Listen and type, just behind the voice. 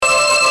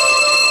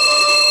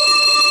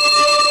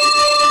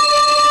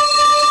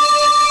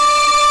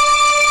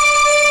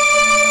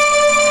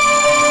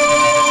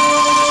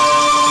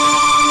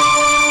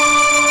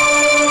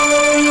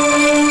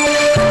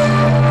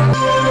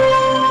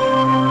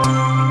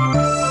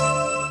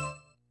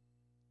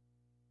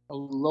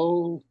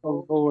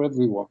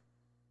everyone.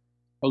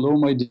 Hello,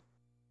 my dear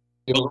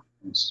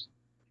friends.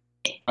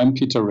 I'm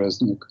Peter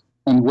Reznik,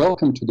 and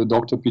welcome to the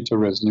Dr. Peter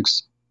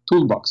Reznik's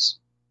Toolbox.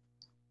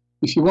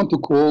 If you want to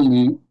call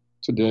me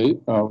today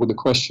with a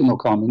question or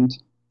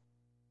comment,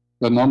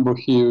 the number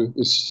here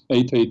is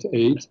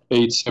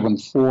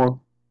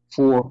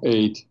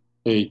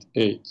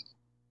 888-874-4888.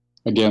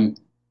 Again,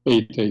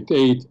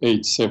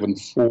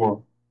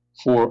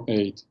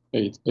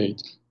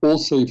 888-874-4888.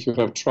 Also, if you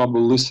have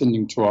trouble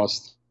listening to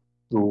us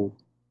through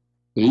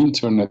the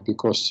internet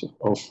because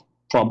of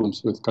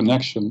problems with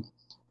connection,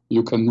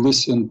 you can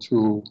listen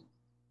to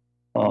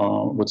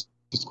what's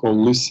called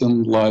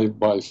Listen Live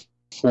by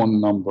phone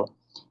number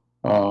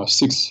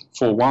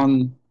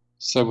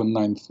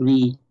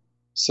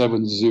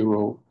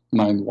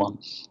 641-793-7091.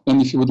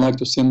 And if you would like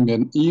to send me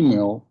an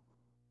email,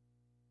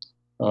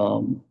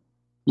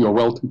 you're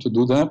welcome to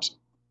do that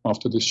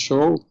after this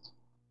show.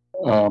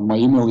 My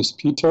email is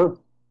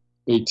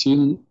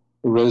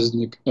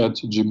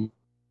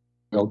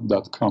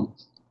peter18reznik@gmail.com.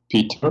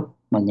 Peter,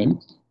 my name,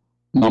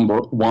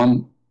 number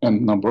 1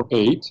 and number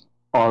 8,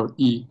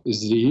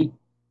 R-E-Z,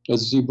 as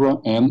zebra,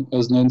 and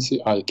as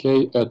Nancy,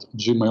 I-K,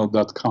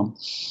 @gmail.com.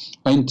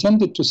 I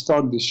intended to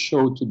start this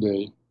show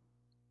today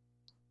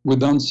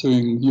with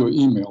answering your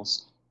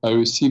emails. I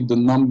received a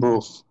number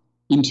of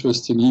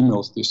interesting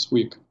emails this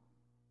week,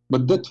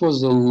 but that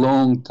was a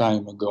long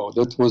time ago.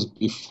 That was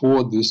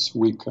before this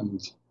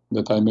weekend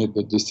that I made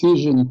the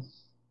decision.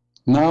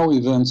 Now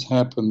events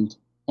happened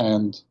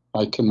and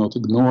I cannot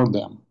ignore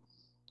them.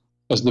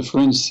 As the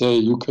French say,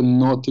 you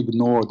cannot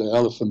ignore the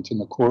elephant in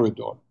a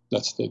corridor.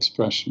 That's the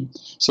expression.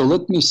 So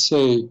let me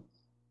say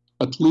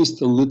at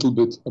least a little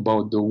bit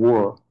about the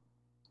war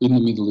in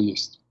the Middle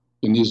East,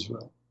 in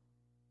Israel.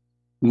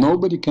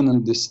 Nobody can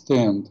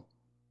understand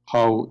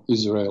how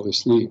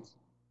Israelis live.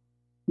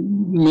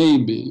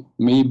 Maybe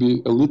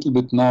a little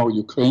bit now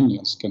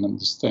Ukrainians can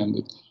understand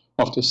it.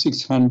 After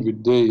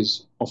 600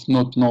 days of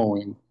not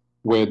knowing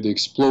where the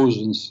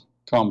explosions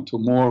come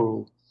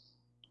tomorrow,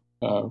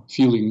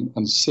 feeling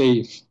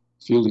unsafe,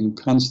 feeling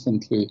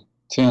constantly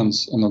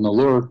tense and on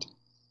alert,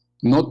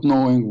 not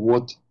knowing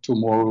what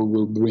tomorrow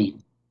will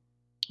bring.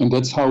 And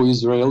that's how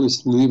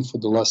Israelis live for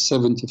the last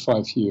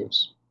 75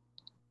 years.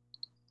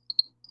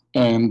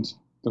 And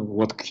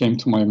what came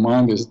to my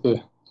mind is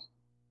the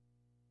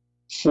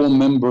 4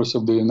 members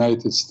of the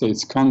United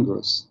States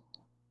Congress,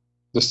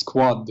 the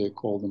squad they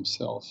call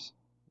themselves,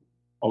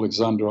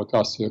 Alexandria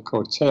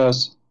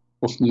Ocasio-Cortez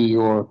of New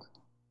York,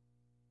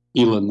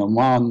 Ilhan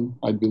Aman,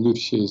 I believe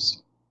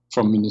she's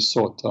from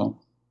Minnesota,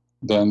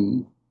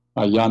 then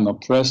Ayanna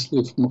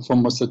Pressley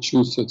from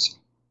Massachusetts,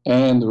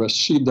 and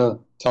Rashida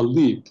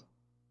Tlaib.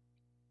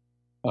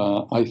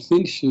 I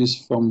think she's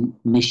from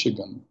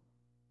Michigan.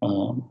 I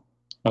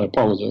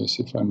apologize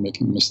if I'm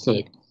making a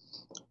mistake.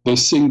 They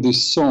sing this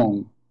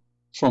song,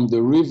 "From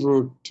the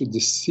river to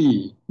the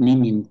sea,"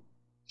 meaning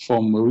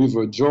from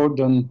River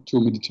Jordan to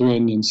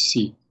Mediterranean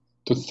Sea,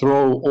 to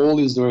throw all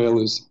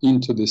Israelis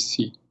into the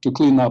sea, to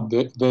clean up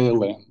their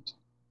land.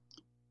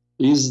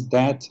 Is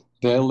that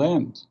their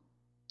land?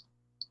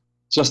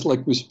 Just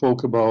like we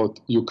spoke about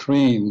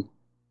Ukraine,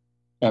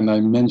 and I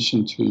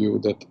mentioned to you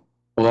that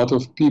a lot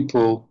of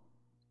people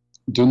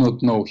do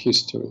not know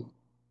history.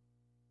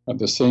 And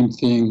the same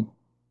thing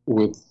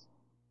with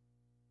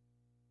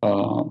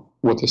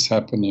what is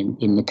happening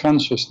in the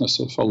consciousness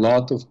of a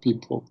lot of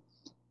people.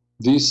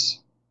 These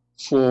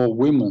 4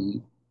 women,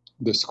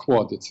 the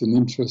squad, it's an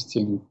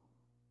interesting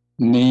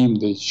name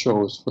they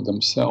chose for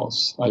themselves.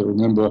 I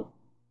remember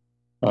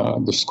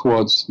the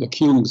squads, the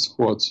killing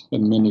squads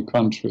in many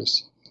countries.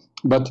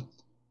 But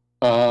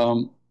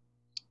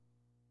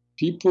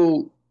people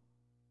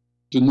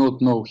do not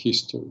know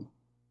history.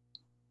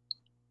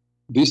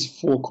 These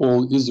 4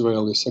 called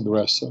Israelis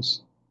aggressors,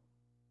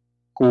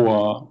 who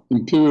are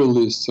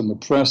imperialists and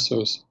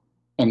oppressors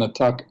and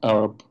attack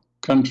Arab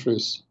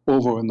countries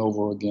over and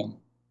over again.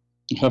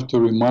 I have to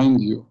remind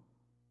you,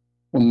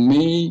 on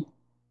May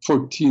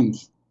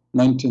 14th,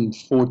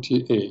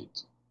 1948,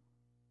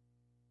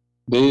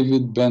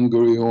 David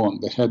Ben-Gurion,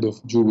 the head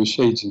of Jewish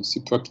Agency,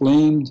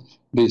 proclaimed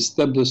the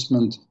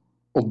establishment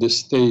of the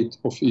State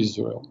of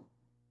Israel.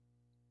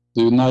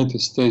 The United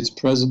States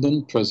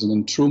President,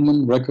 President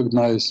Truman,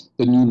 recognized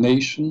the new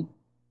nation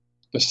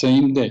the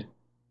same day.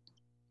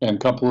 And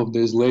a couple of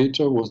days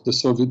later was the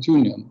Soviet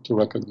Union to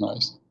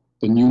recognize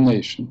the new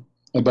nation.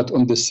 But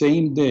on the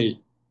same day,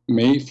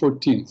 May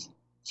 14th,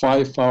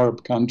 5 Arab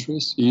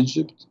countries,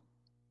 Egypt,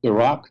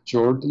 Iraq,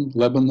 Jordan,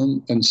 Lebanon,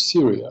 and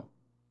Syria,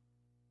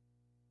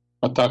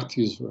 attacked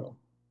Israel.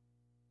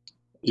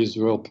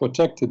 Israel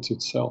protected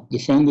itself,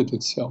 defended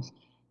itself.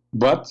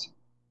 But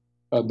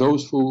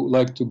those who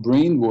like to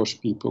brainwash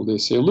people, they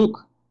say, look,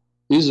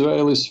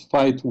 Israelis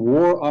fight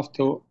war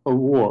after a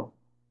war,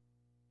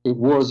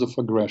 wars of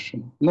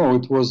aggression. No,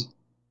 it was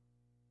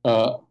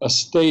a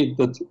state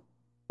that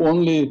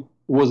only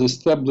was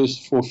established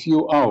for a few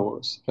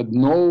hours, had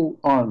no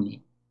army,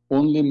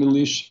 only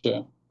militia,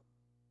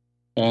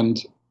 and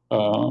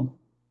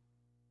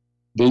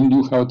they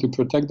knew how to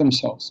protect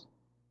themselves.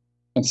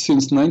 And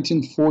since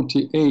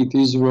 1948,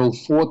 Israel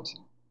fought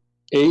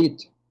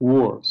 8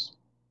 wars.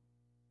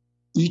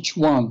 Each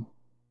one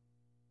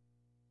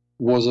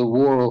was a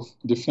war of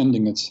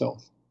defending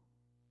itself.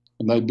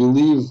 And I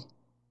believe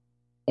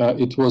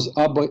it was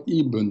Abba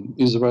Ibn,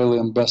 Israeli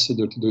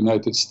ambassador to the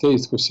United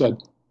States, who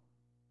said,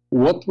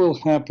 what will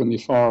happen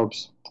if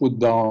Arabs put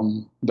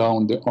down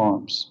their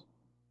arms?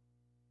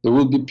 There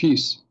will be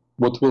peace.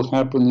 What will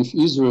happen if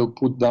Israel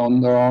put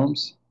down their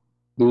arms?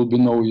 There will be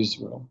no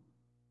Israel.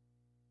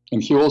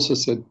 And he also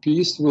said,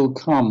 peace will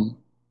come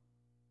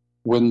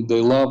when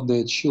they love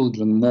their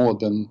children more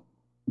than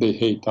they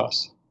hate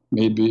us.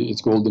 Maybe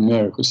it's Golda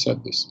Meir who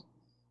said this.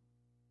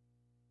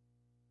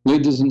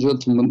 Ladies and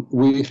gentlemen,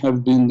 we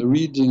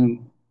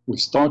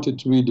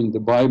started reading the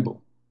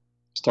Bible,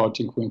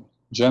 starting with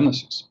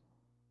Genesis.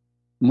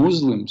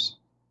 Muslims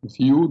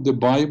view the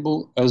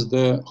Bible as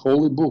their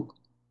holy book,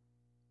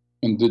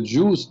 and the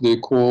Jews they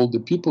call the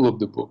people of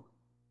the book.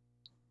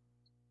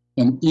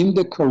 And in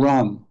the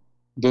Quran,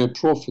 their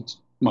prophet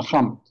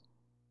Muhammad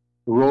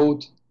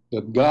wrote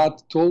that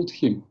God told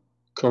him,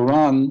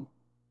 Quran,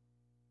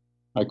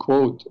 I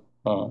quote,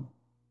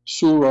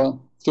 Surah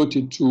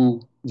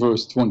 32,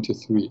 verse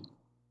 23.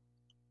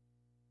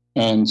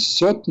 And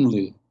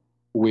certainly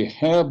we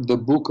have the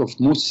book of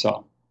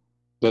Musa,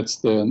 that's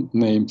the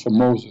name for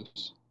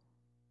Moses.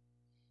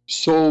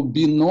 So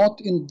be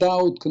not in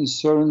doubt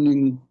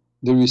concerning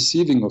the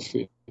receiving of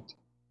it.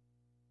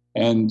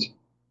 And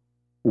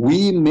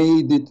we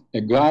made it a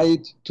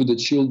guide to the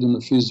children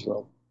of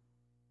Israel.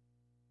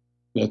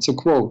 That's a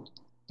quote.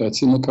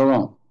 That's in the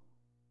Quran.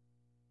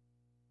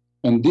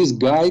 And this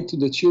guide to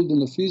the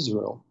children of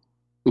Israel,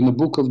 in the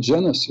book of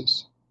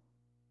Genesis,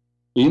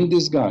 in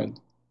this guide,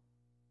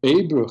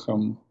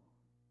 Abraham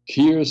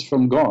hears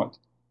from God,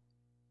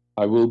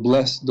 I will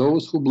bless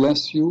those who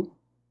bless you,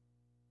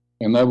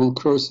 and I will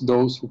curse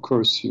those who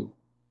curse you.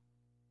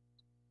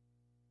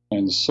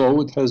 And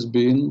so it has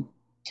been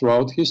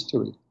throughout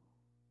history.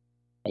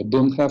 I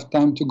don't have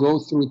time to go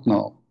through it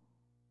now.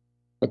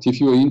 But if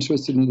you are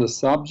interested in the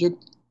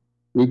subject,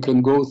 we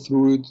can go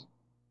through it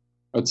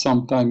at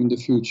some time in the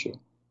future.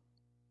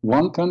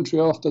 One country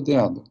after the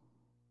other.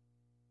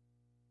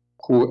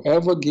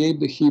 Whoever gave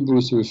the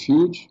Hebrews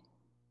refuge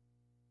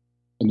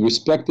and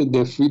respected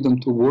their freedom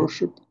to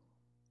worship,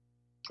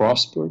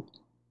 prospered.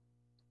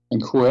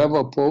 And whoever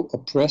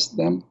oppressed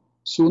them,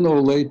 sooner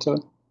or later,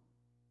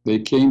 they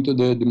came to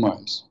their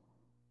demise.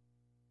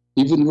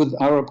 Even with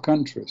Arab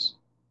countries.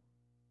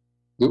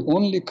 The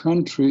only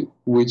country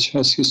which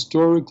has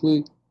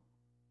historically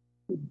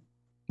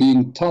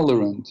been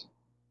tolerant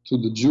to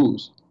the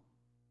Jews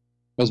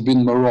has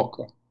been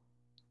Morocco.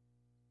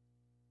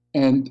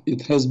 And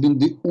it has been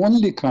the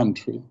only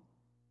country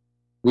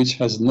which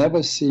has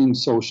never seen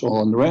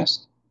social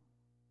unrest,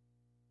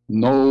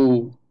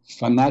 no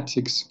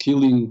fanatics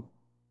killing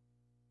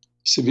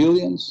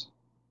civilians,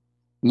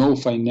 no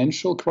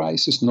financial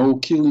crisis, no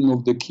killing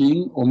of the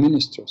king or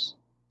ministers.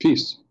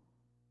 Peace.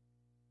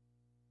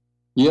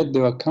 Yet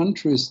there are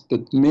countries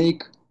that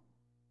make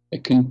a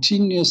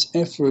continuous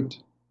effort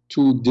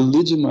to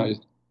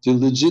delegitimize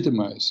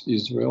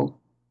Israel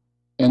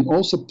and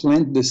also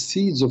plant the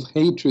seeds of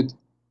hatred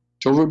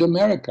toward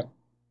America,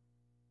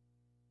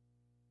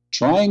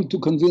 trying to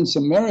convince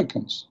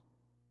Americans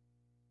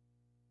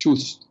to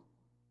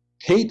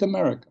hate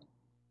America.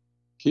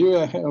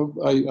 Here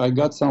I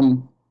got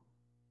some,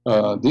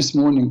 this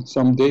morning,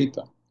 some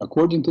data.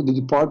 According to the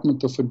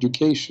Department of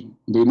Education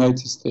in the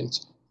United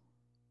States,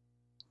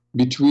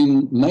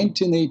 between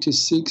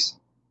 1986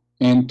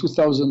 and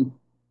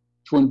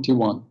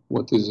 2021,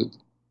 what is it,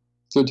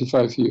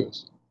 35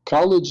 years,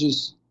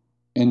 colleges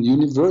and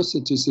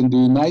universities in the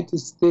United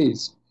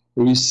States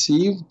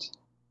received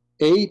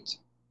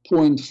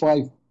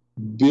 $8.5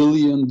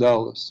 billion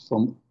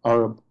from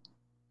Arab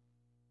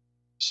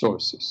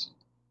sources.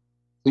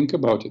 Think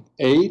about it,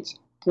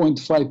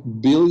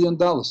 $8.5 billion,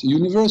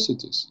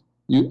 universities,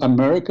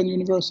 American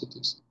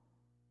universities.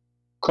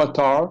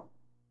 Qatar,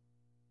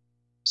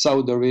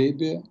 Saudi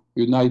Arabia,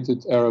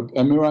 United Arab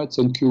Emirates,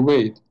 and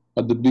Kuwait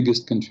are the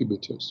biggest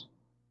contributors.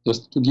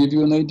 Just to give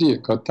you an idea,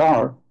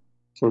 Qatar,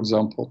 for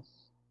example,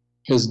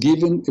 has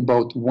given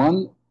about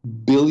 $1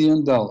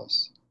 billion to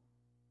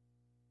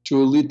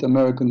elite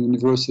American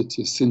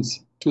universities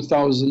since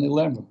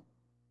 2011,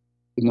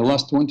 in the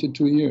last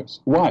 22 years.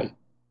 Why?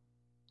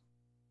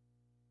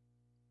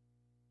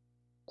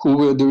 Who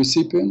were the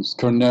recipients?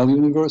 Cornell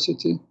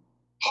University,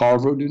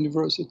 Harvard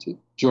University,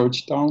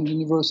 Georgetown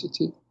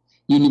University,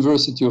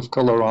 University of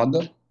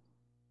Colorado,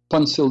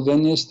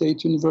 Pennsylvania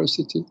State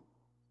University,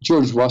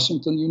 George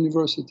Washington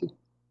University,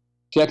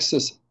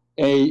 Texas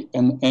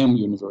A&M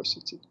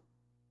University.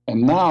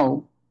 And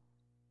now,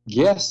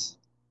 guess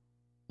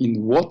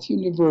in what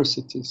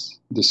universities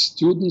the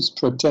students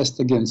protest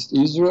against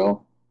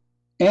Israel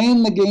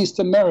and against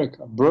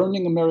America,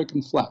 burning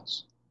American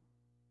flags.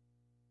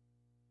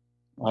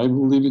 I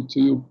will leave it to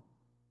you.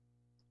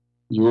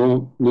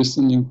 You're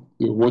listening,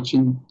 you're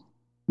watching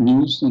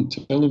news on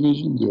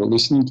television, you're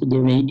listening to the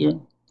radio,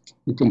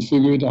 you can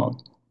figure it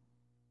out.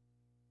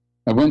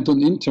 I went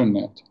on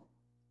internet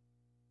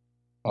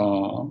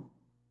to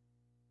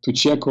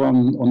check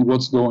on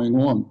what's going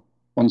on.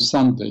 On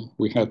Sunday,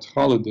 we had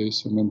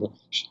holidays, remember,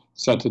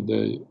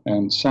 Saturday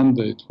and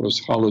Sunday, it was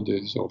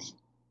holidays off.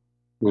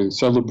 We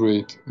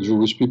celebrate,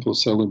 Jewish people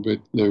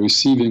celebrate the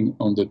receiving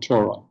on the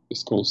Torah.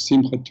 It's called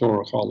Simchat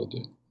Torah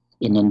holiday.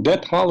 And on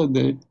that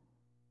holiday,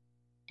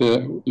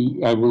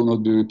 I will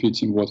not be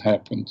repeating what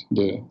happened.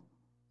 The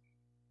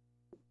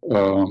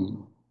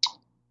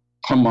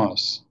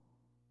Hamas,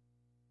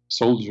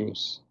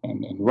 soldiers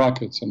and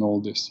rockets and all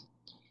this.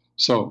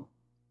 So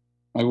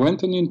I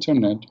went on the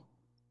internet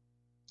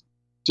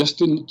just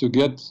to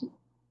get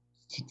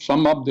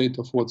some update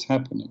of what's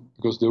happening,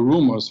 because the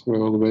rumors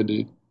were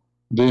already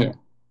there.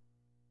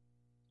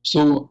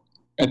 So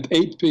at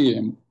 8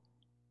 p.m.,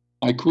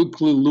 I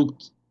quickly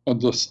looked at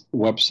this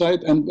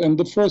website, and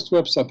the first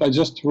website, I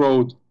just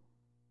wrote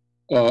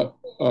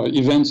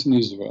events in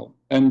Israel.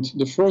 And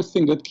the first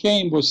thing that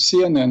came was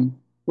CNN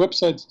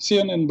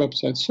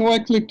website. So I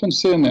clicked on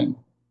CNN,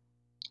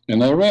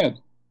 and I read.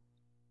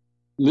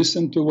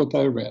 Listen to what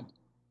I read.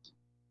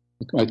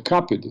 I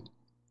copied it.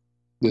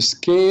 The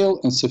scale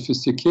and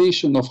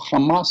sophistication of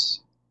Hamas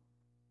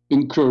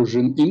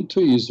incursion into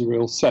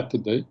Israel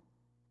Saturday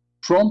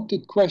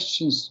prompted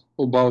questions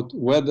about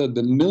whether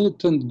the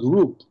militant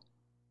group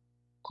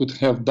could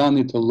have done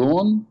it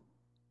alone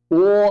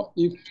or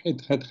if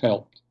it had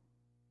helped.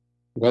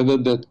 Whether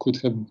that could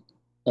have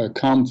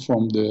come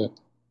from the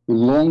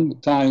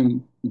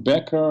long-time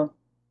backer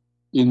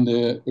in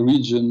the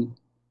region,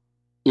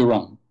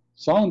 Iran.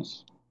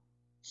 Sounds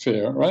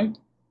fair, right?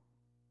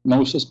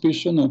 No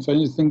suspicion of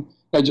anything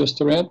I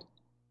just read,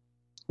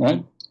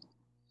 right?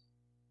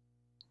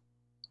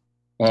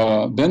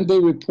 Then they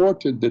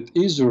reported that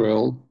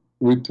Israel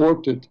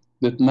reported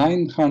that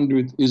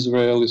 900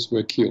 Israelis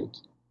were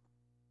killed.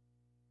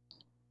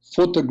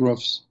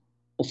 Photographs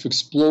of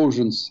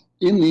explosions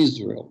in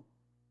Israel,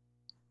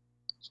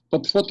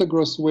 but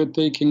photographs were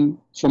taken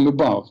from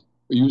above.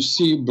 You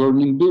see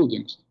burning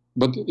buildings,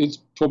 but it's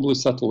probably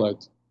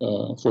satellite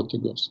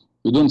photographs.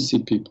 You don't see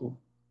people,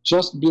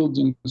 just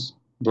buildings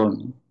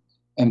burning.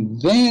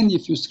 And then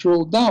if you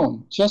scroll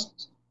down,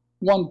 just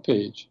one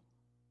page,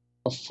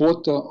 a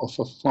photo of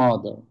a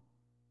father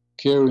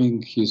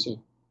carrying his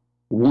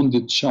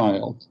wounded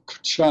child.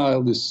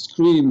 Child is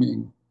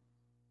screaming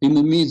in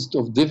the midst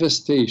of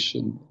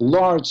devastation,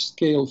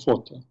 large-scale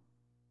photo,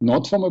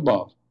 not from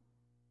above.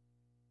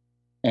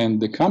 And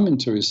the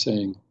commentary is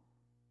saying,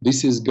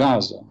 this is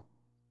Gaza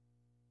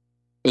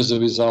as a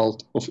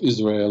result of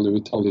Israeli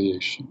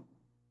retaliation.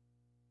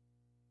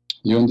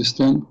 You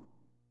understand?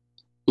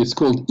 It's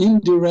called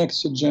indirect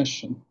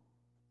suggestion.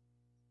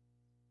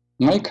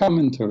 My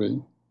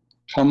commentary,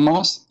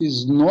 Hamas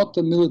is not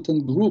a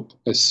militant group,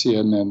 as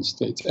CNN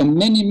states, and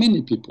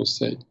many people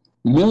say,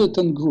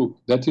 militant group.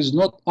 That is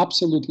not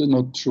absolutely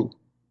not true.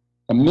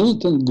 A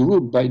militant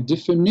group, by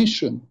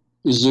definition,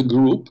 is a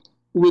group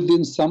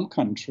within some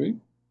country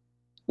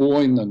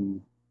or in a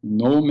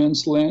no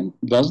man's land,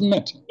 doesn't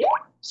matter.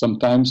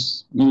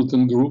 Sometimes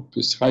militant group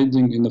is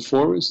hiding in a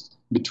forest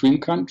between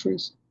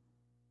countries,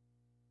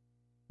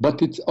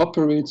 but it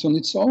operates on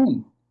its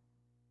own.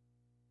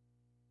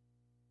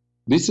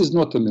 This is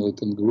not a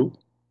militant group.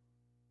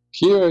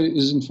 Here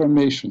is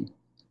information.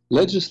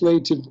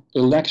 Legislative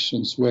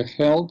elections were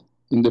held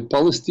in the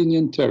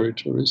Palestinian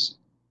territories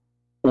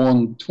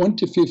on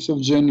 25th of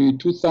January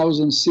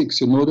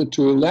 2006 in order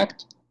to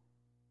elect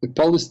the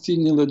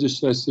Palestinian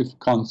Legislative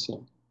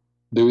Council.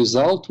 The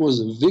result was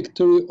a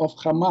victory of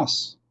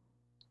Hamas,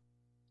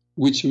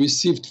 which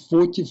received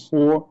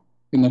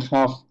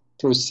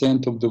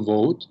 44.5% of the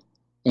vote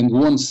and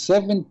won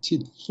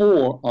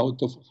 74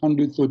 out of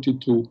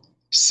 132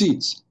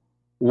 seats,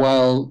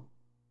 while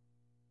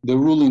the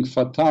ruling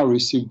Fatah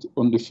received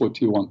only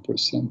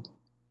 41%.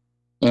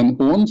 And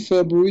on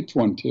February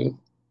 20th,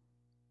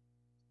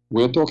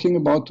 we're talking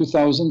about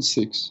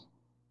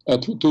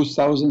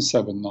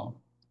 2007 now,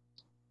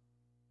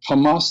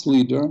 Hamas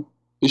leader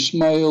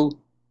Ismail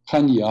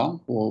Haniyeh,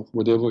 or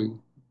whatever,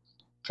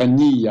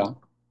 Haniyeh,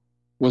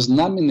 was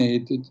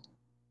nominated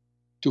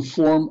to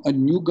form a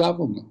new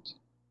government.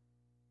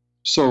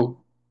 So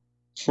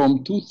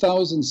from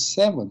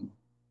 2007,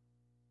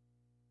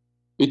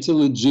 it's a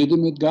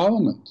legitimate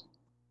government.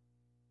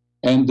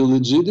 And the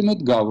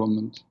legitimate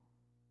government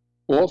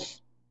of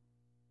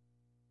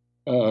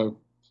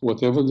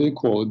whatever they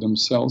call it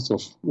themselves,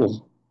 of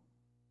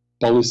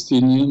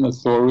Palestinian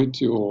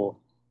Authority or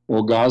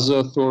Gaza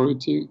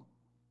Authority,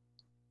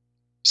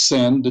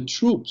 send the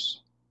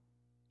troops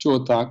to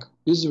attack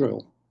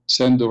Israel,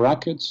 send the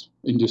rockets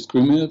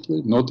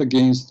indiscriminately, not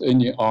against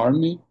any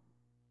army,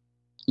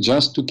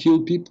 just to kill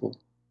people.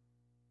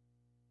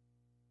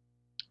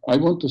 I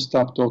want to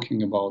stop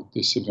talking about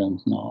this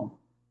event now.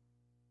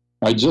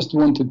 I just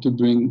wanted to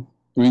bring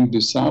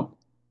this up,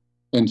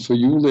 and for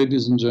you,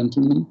 ladies and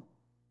gentlemen,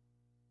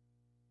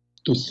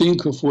 to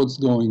think of what's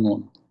going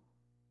on.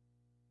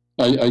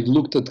 I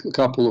looked at a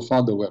couple of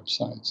other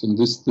websites, and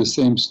this is the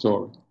same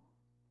story.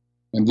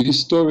 And this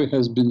story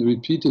has been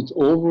repeated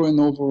over and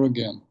over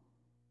again.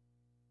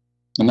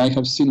 And I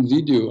have seen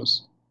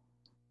videos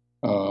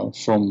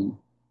from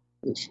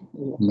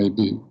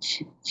maybe a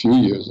few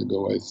years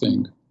ago, I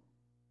think,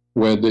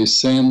 where they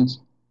send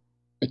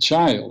a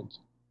child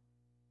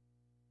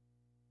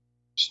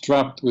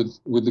strapped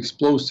with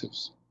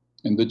explosives,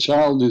 and the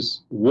child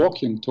is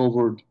walking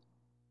toward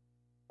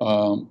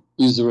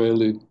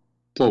Israeli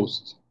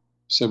post.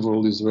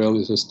 Several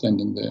Israelis are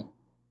standing there,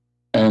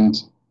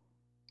 and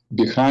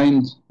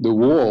behind the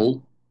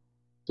wall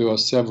there are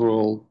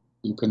several,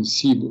 you can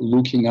see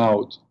looking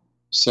out,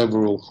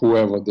 several,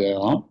 whoever they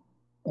are,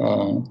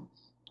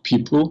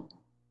 people,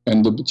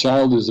 and the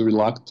child is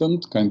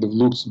reluctant, kind of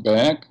looks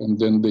back, and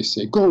then they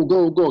say, go,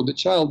 go, go. The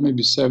child may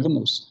be 7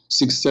 or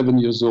 6, 7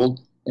 years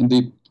old, and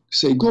they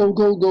say, go,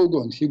 go, go,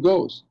 go, and he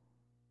goes.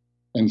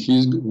 And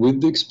he's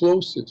with the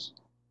explosives.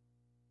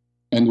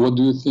 And what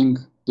do you think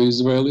the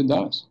Israeli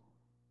does?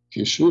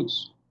 He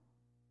shoots.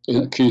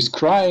 He's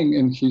crying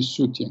and he's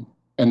shooting.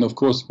 And of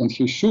course, when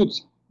he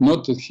shoots,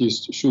 not that he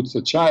shoots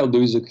a child,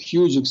 there is a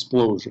huge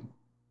explosion.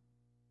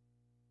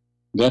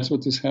 That's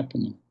what is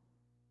happening.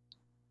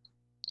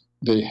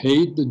 They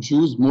hate the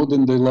Jews more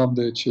than they love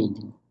their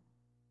children.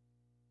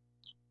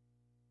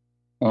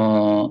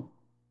 There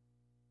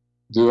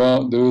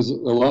is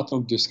a lot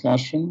of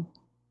discussion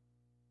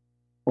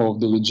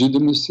of the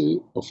legitimacy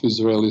of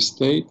Israeli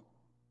state.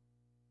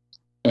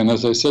 And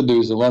as I said, there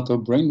is a lot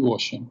of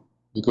brainwashing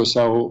because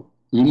our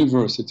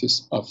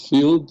universities are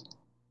filled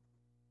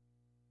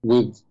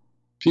with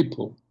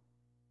people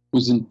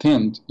whose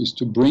intent is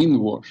to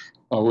brainwash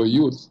our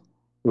youth.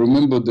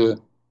 Remember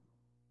the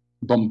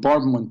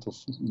bombardment of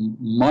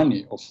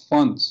money, of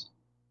funds,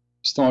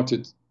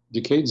 started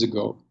decades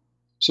ago.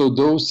 So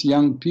those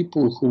young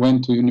people who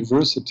went to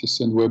universities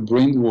and were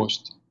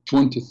brainwashed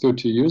 20,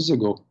 30 years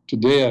ago,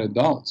 today are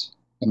adults,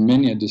 and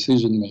many are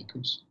decision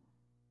makers.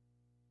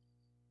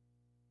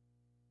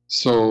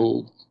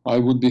 So I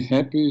would be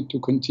happy to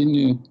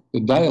continue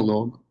the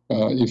dialogue.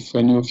 If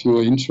any of you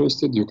are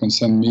interested, you can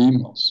send me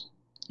emails.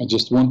 I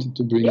just wanted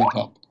to bring it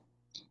up.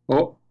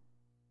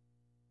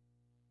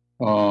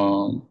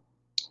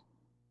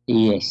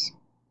 Yes.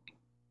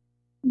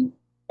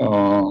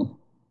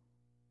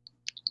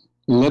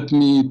 Let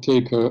me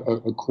take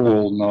a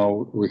call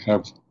now. We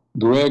have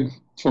Greg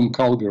from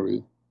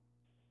Calgary.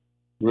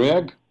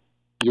 Greg,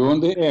 you're on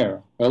the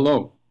air.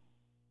 Hello.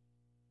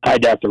 Hi,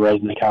 Dr.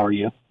 Reznik. How are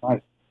you?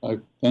 Hi.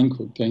 Thank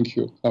you. Thank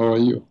you. How are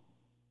you?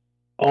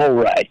 All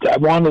right. I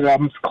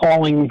was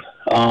calling.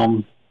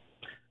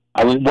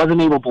 I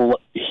wasn't able to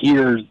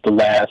hear the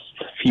last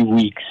few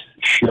weeks'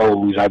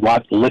 shows. I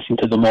listened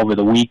to them over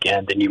the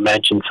weekend, and you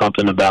mentioned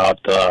something about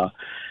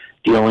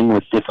dealing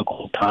with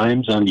difficult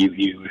times, and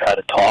you had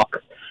a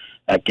talk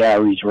at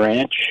Gary's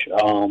Ranch.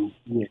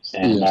 Yes.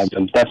 And yes.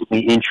 I'm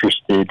definitely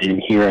interested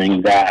in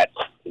hearing that.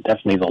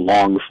 Definitely the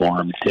long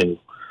form, too.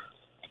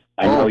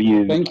 I know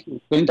you. Thank you.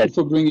 Thank you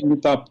for bringing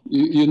it up.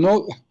 You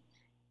know,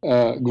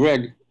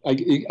 Greg,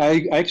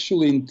 I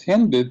actually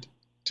intended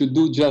to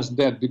do just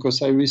that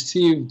because I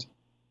received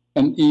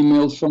an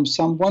email from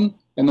someone,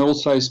 and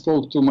also I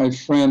spoke to my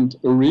friend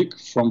Rick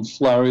from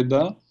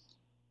Florida,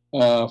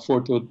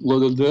 Fort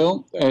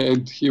Lauderdale,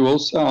 and he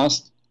also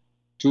asked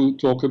to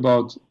talk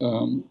about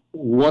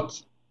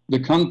what the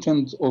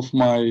content of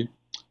my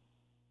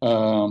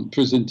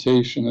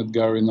presentation at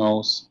Gary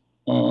Null's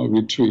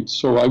retreat.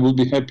 So I will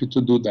be happy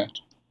to do that.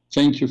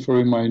 Thank you for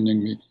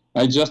reminding me.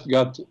 I just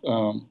got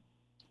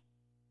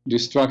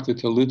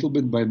distracted a little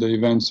bit by the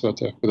events that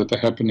are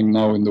happening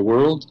now in the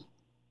world,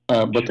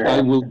 but sure.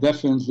 I will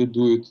definitely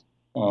do it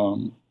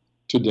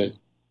today.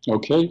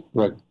 Okay,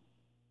 right.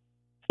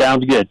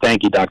 Sounds good.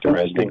 Thank you, Dr.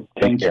 Reznik.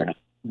 Take care.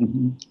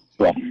 Mm-hmm.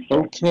 Yeah.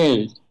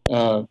 Okay.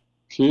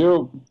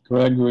 Here,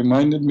 Greg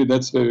reminded me,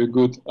 that's very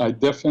good. I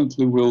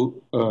definitely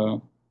will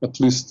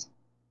at least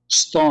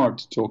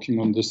start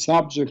talking on the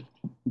subject.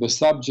 The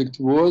subject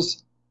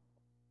was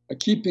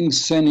keeping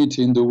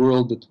sanity in the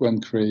world that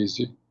went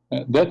crazy.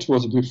 That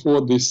was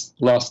before this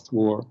last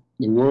war.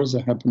 The wars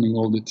are happening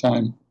all the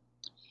time.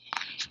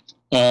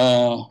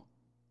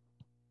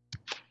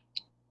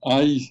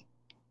 I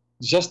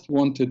just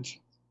wanted...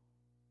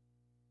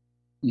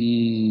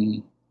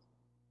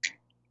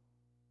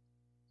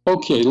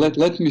 Okay,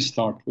 let me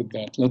start with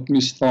that. Let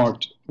me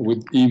start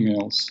with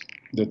emails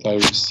that I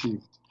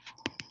received.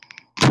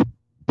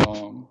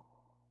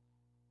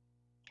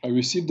 I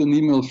received an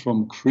email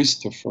from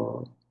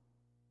Christopher.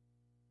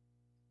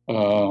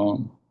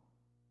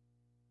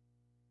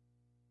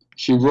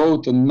 He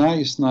wrote a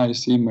nice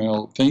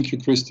email. Thank you,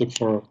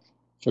 Christopher,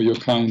 for your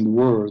kind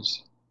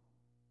words.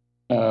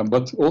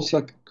 But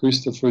also,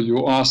 Christopher,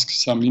 you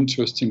asked some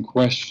interesting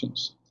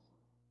questions.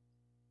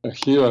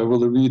 Here I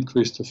will read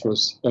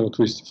Christopher's.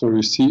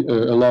 Christopher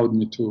allowed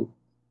me to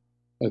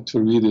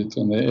read it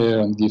on the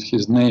air and give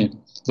his name.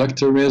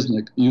 Dr.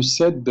 Reznik, you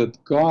said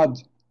that God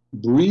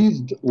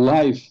breathed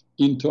life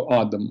into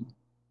Adam,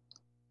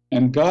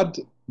 and God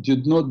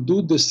did not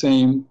do the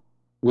same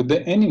with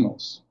the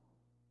animals.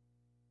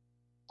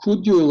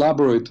 Could you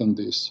elaborate on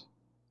this?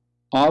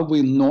 Are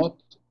we not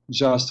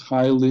just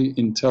highly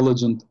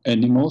intelligent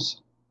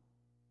animals?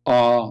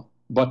 Are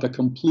but a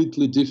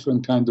completely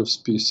different kind of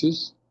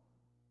species?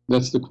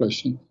 That's the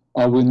question.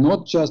 Are we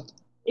not just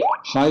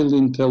highly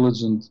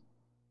intelligent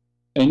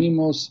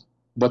animals,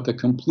 but a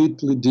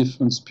completely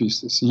different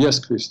species? Yes,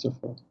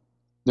 Christopher.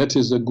 That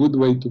is a good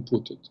way to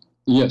put it.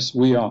 Yes,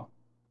 we are.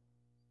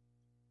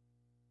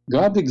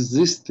 God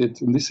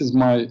existed, and this is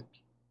my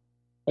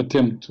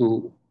attempt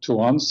to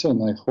answer,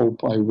 and I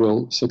hope I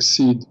will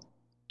succeed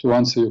to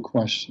answer your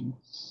question.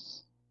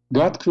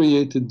 God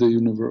created the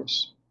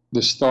universe,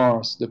 the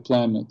stars, the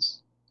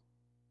planets,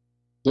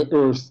 the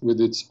earth with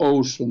its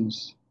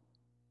oceans,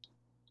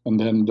 and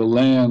then the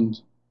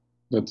land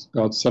that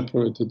God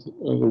separated the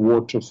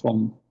water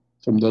from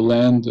the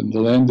land, and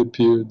the land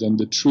appeared, and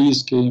the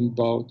trees came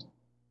about.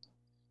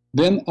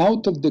 Then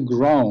out of the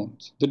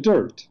ground, the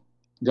dirt,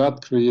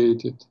 God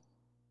created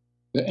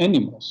the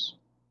animals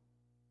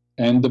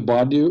and the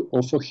body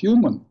of a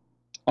human,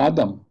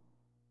 Adam.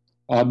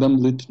 Adam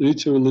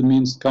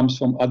literally comes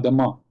from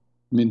Adama,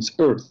 means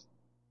earth.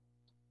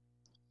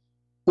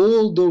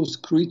 All those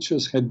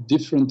creatures had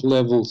different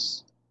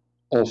levels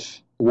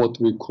of what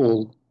we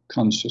call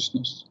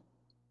consciousness.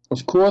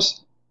 Of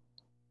course,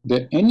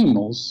 the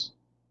animals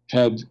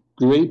had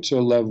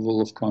greater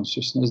level of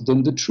consciousness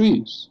than the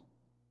trees.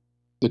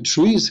 The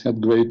trees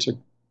had greater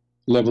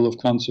level of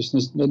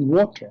consciousness than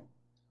water.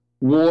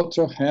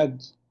 Water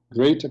had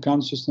greater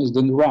consciousness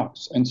than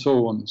rocks, and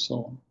so on and so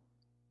on.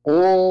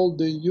 All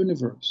the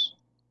universe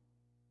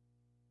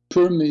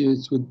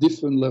permeates with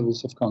different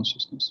levels of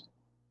consciousness.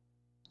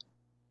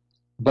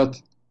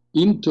 But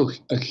into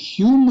a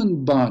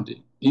human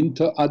body,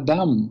 into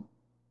Adam,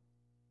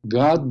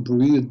 God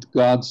breathed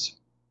God's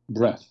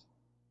breath.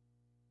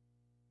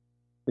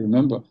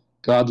 Remember,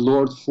 God,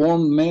 Lord,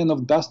 formed man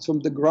of dust from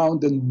the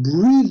ground and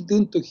breathed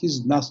into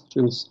his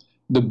nostrils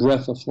the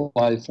breath of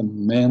life,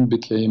 and man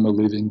became a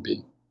living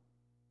being.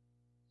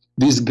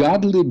 This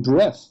godly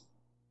breath,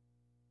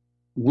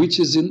 which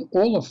is in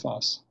all of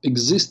us,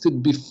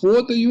 existed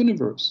before the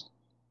universe,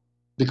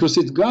 because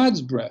it's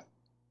God's breath.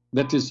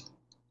 That is,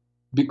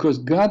 because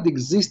God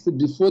existed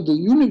before the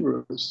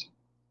universe,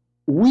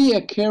 we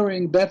are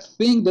carrying that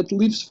thing that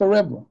lives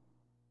forever.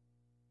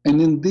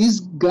 And in this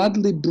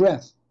godly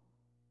breath,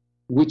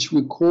 which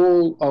we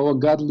call our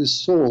godly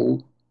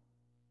soul,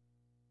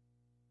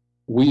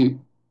 we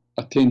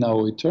attain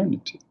our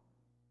eternity.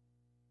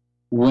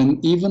 When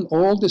even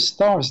all the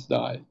stars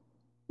die,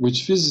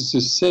 which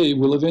physicists say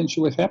will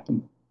eventually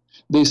happen,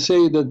 they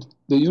say that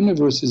the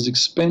universe is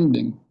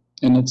expanding,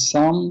 and at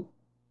some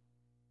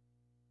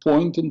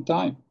point in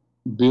time,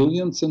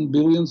 billions and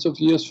billions of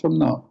years from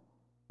now,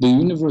 the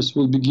universe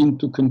will begin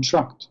to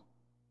contract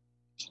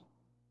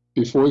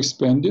before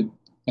expanded,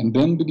 and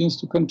then begins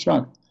to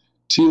contract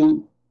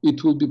till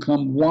it will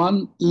become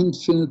one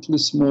infinitely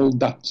small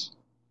dot.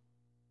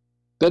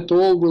 That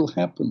all will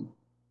happen,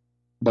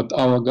 but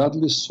our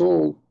godly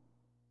soul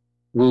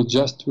will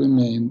just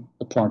remain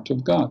a part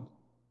of God.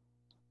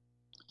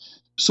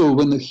 So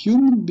when a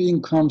human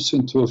being comes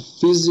into a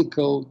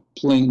physical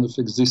plane of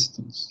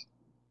existence,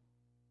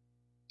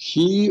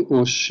 he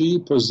or she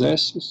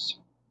possesses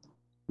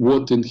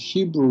what in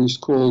Hebrew is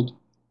called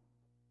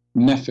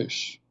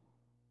nefesh,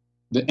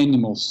 the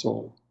animal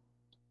soul,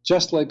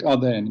 just like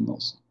other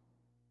animals.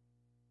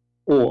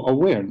 Or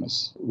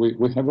awareness. We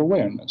have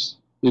awareness.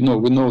 We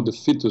know the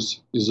fetus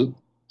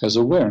has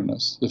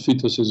awareness. The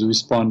fetus is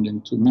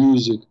responding to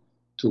music,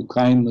 to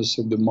kindness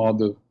of the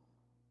mother,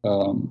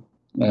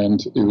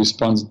 and it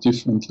responds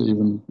differently,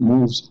 even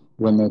moves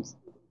when it's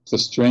a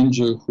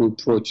stranger who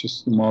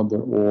approaches the mother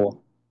or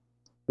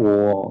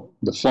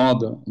the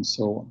father, and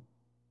so on.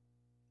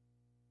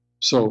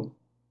 So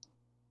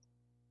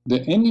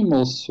the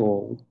animal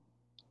soul,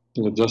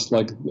 just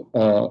like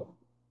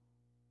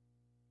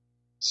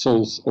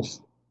souls of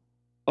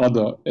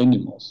other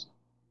animals,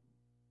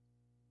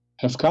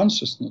 have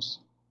consciousness.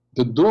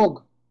 The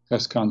dog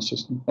has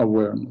conscious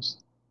awareness.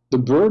 The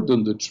bird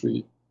on the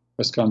tree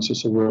has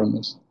conscious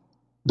awareness.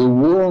 The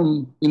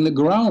worm in the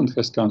ground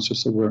has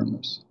conscious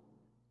awareness.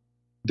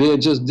 They are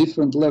just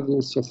different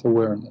levels of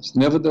awareness.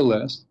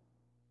 Nevertheless,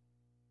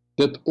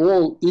 that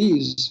all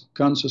is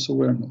conscious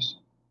awareness.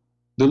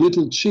 The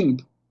little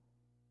chimp,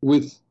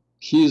 with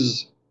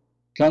his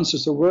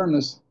conscious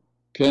awareness,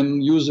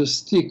 can use a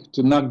stick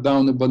to knock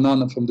down a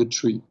banana from the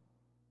tree.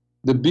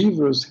 The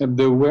beavers have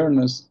the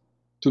awareness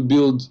to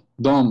build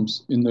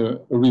dams in a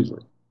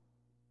river.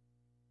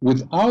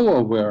 With our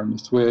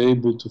awareness, we're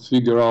able to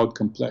figure out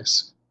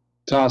complex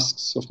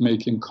tasks of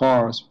making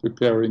cars,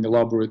 preparing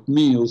elaborate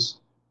meals,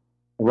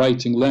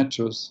 writing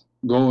letters,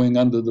 going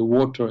under the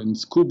water in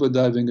scuba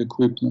diving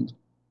equipment.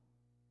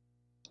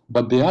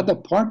 But the other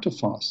part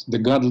of us, the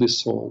godly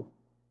soul,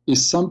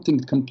 is something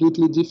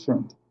completely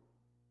different.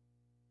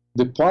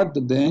 The part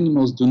that the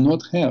animals do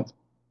not have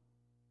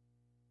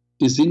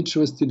is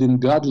interested in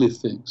godly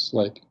things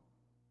like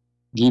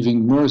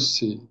giving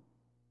mercy,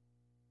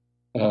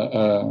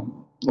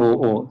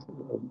 or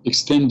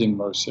extending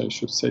mercy, I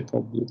should say,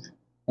 probably,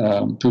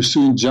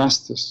 pursuing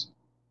justice,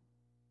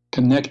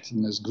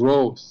 connectedness,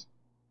 growth,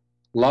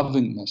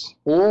 lovingness,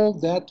 all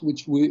that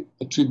which we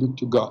attribute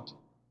to God.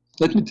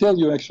 Let me tell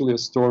you actually a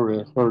story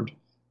I heard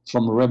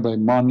from Rabbi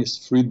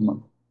Manis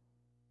Friedman.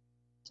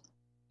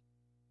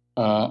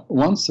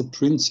 Once a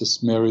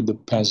princess married a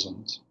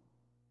peasant.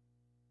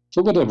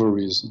 For whatever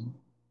reason,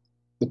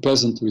 the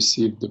peasant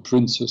received the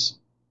princess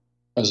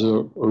as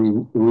a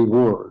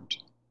reward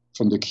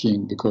from the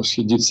king because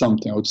he did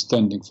something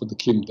outstanding for the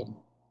kingdom.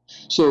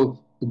 So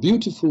the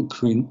beautiful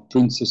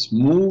princess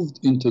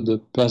moved into the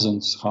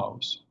peasant's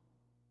house.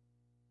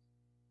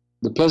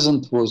 The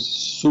peasant was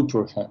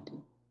super happy.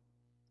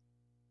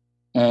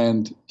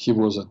 And he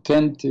was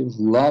attentive,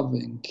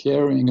 loving,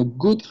 caring, a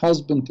good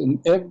husband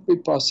in every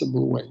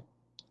possible way.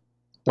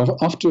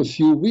 But after a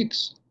few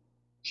weeks,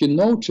 he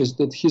noticed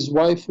that his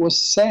wife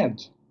was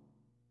sad.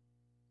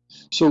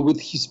 So with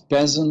his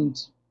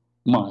peasant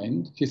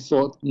mind, he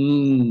thought,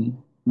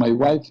 my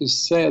wife is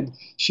sad.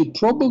 She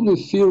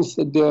probably feels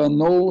that there are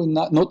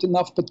not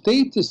enough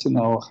potatoes in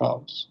our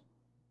house.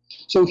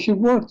 So he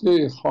worked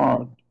very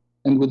hard,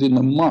 and within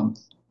a month,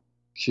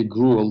 he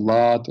grew a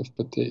lot of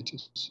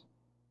potatoes.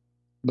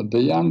 But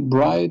the young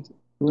bride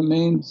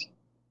remained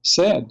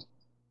sad.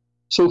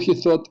 So he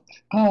thought,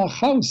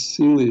 how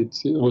silly it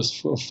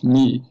was of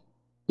me.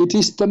 It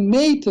is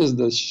tomatoes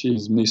that she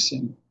is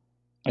missing.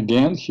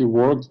 Again, he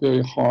worked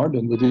very hard,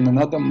 and within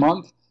another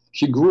month,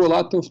 he grew a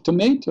lot of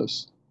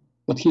tomatoes.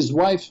 But his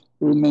wife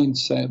remained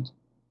sad.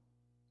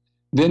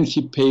 Then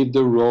he paved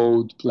the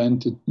road,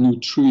 planted new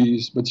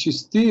trees, but she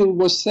still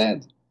was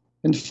sad.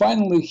 And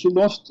finally, he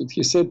lost it.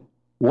 He said,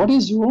 what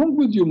is wrong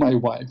with you, my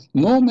wife?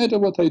 No matter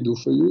what I do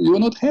for you, you are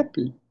not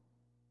happy.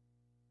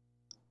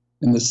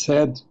 And the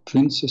sad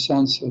princess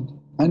answered,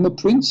 I'm a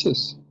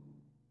princess.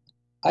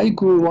 I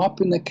grew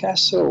up in a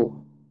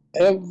castle.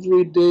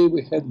 Every day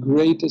we had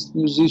greatest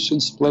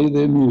musicians play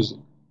their music.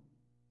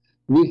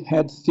 We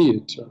had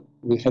theater.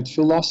 We had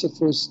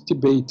philosophers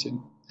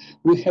debating.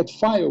 We had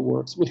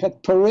fireworks. We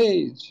had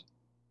parades.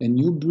 And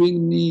you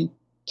bring me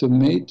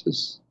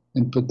tomatoes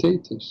and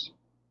potatoes.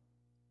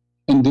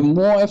 And the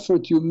more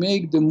effort you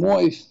make, the more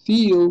I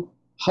feel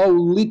how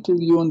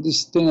little you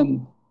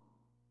understand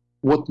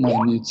what my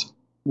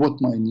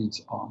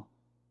needs are.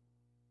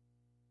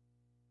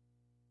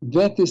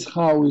 That is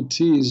how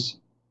it is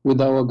with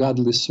our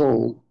godly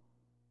soul,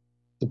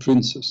 the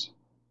princess.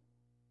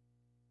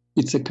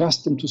 It's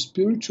accustomed to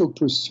spiritual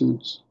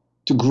pursuits,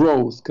 to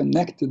growth,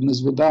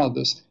 connectedness with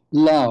others,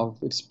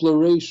 love,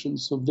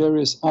 explorations of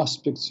various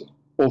aspects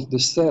of the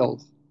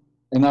self.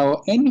 And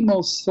our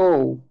animal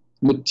soul,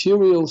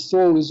 material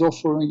soul, is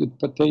offering it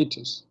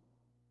potatoes,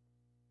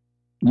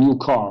 new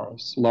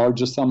cars,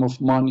 larger sum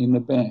of money in the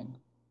bank.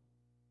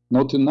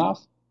 Not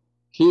enough?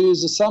 Here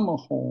is a summer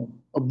home,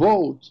 a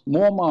boat,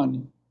 more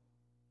money.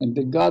 And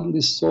the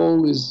godly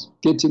soul is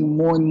getting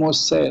more and more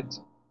sad.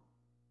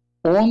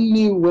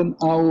 Only when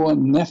our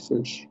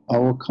nefesh,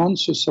 our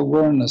conscious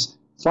awareness,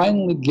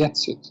 finally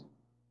gets it,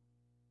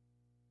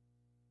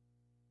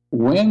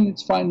 when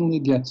it finally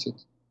gets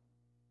it,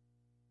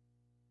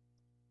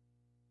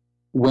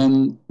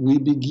 when we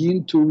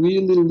begin to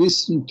really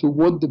listen to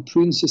what the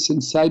princess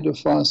inside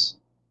of us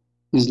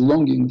is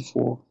longing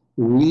for,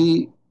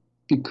 we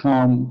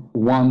become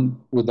one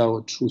with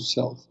our true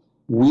self.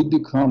 We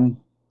become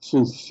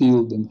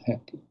fulfilled and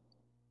happy.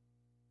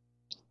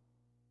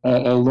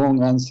 A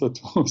long answer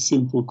to a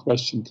simple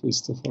question,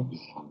 Christopher.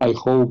 I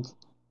hope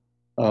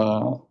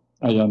I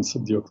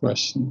answered your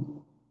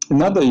question.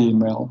 Another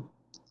email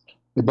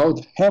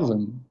about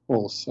heaven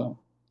also.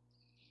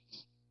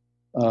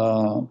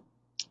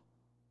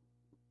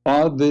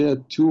 Are there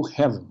two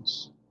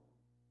heavens?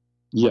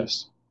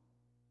 Yes.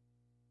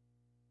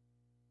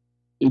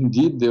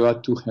 Indeed, there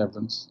are two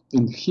heavens.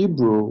 In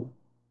Hebrew,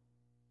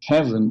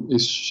 heaven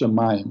is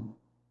Shemaim,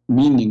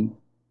 meaning,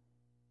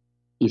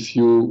 if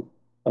you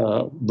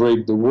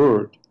break the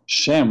word,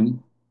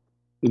 Shem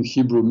in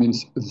Hebrew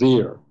means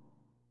there,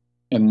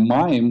 and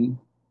Maim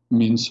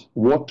means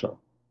water.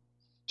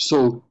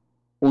 So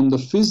on the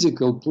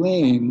physical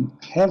plane,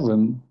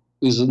 heaven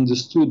is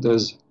understood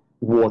as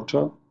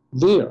water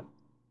there,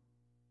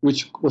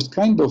 which was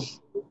kind of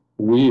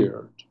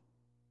weird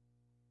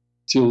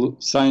till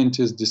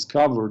scientists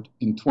discovered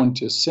in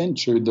 20th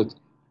century that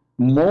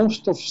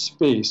most of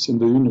space in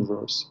the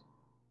universe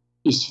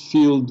is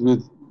filled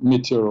with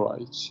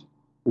meteorites,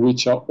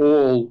 which are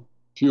all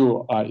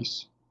pure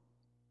ice.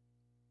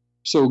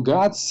 So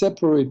God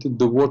separated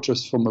the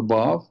waters from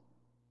above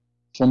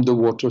from the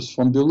waters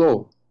from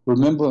below.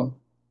 Remember,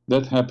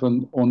 that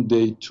happened on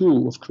day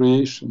 2 of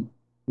creation,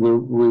 where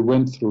we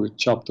went through it,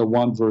 chapter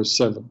 1, verse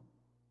 7.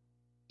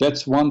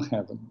 That's one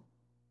heaven.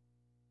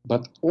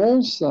 But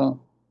also,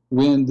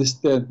 we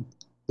understand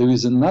there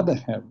is another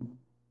heaven,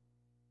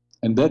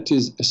 and that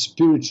is a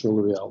spiritual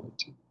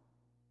reality,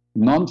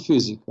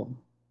 non-physical,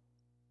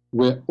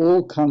 where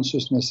all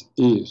consciousness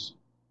is.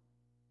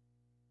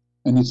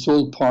 And it's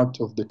all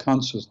part of the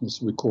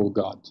consciousness we call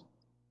God.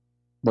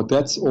 But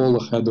that's all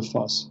ahead of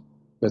us.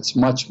 That's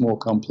much more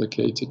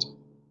complicated.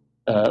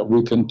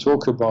 We can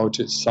talk about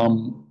it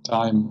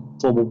sometime,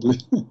 probably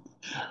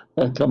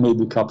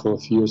maybe a couple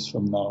of years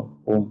from now.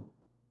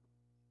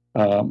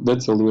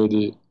 That's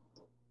already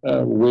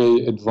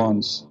way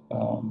advanced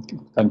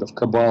kind of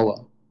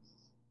Kabbalah.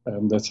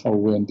 And that's how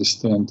we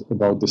understand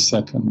about the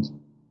second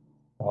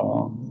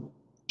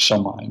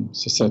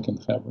Shamayim, the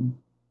second heaven.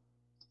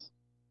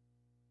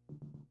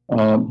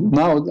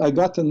 Now, I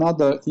got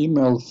another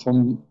email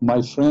from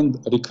my friend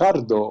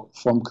Ricardo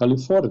from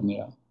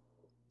California.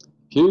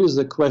 Here is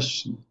a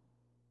question.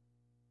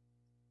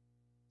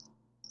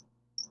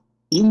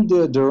 In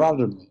the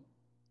Deuteronomy,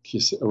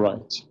 he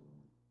writes,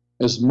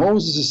 as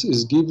Moses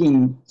is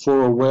giving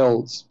for a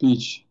well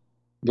speech,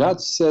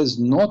 God says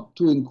not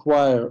to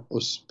inquire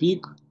or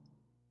speak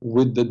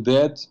with the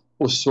dead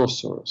or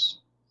sorcerers.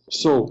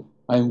 So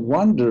I'm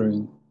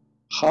wondering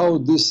how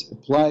this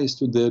applies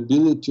to the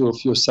ability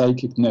of your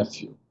psychic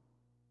nephew.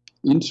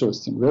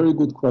 Interesting, very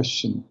good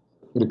question,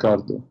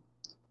 Ricardo.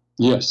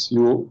 Yes,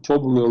 you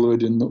probably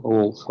already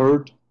all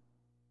heard.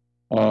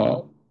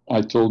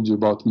 I told you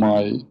about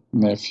my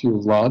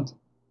nephew, Vlad,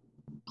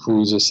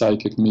 who is a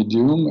psychic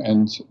medium,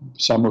 and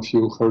some of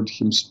you heard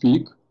him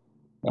speak.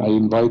 I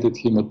invited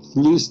him at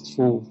least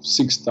for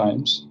 6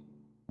 times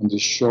on the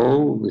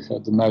show. We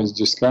had nice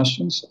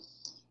discussions.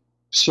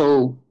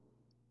 So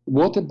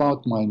what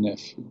about my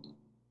nephew?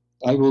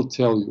 I will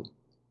tell you,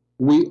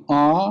 we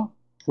are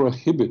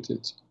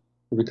prohibited,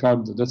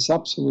 Ricardo, that's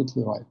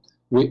absolutely right.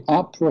 We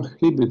are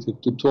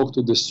prohibited to talk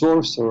to the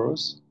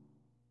sorcerers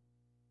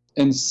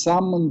and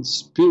summon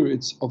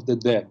spirits of the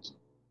dead.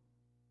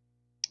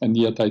 And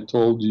yet I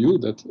told you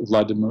that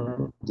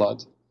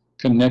Vlad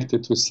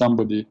connected with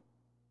somebody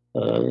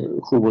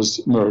who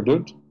was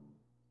murdered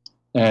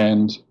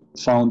and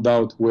found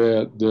out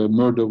where the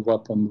murder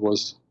weapon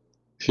was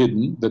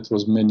hidden. That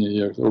was many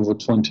years, over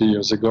 20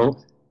 years ago.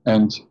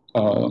 And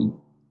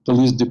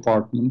police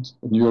department,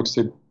 the New York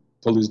State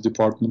Police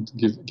Department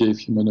gave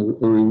him a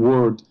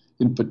reward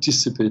in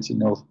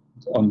participating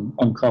on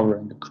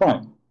uncovering a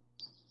crime.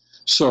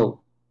 So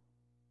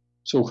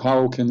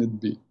how can it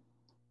be?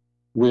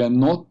 We are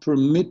not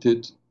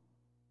permitted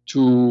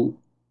to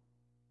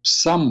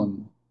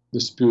summon the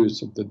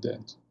spirits of the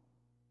dead.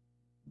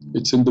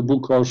 It's in the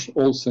book of,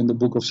 also in the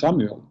book of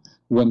Samuel,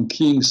 when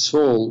King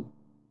Saul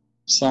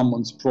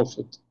summons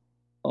prophet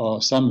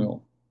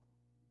Samuel,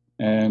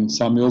 and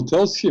Samuel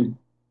tells him,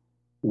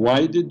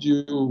 why did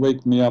you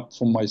wake me up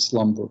from my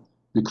slumber?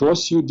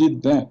 Because you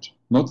did that,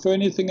 not for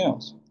anything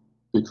else.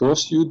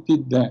 Because you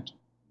did that.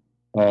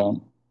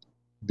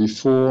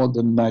 Before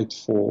the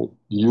nightfall,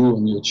 you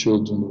and your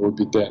children will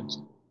be dead.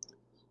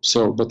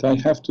 So, but I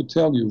have to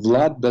tell you,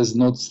 Vlad does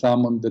not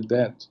summon the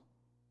dead.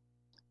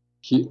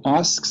 He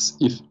asks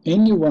if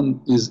anyone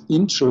is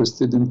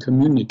interested in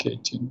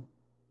communicating.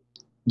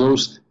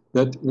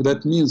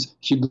 That means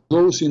he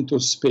goes into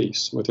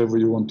space, whatever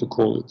you want to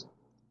call it.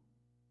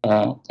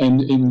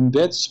 And in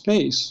that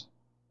space,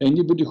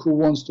 anybody who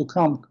wants to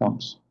come,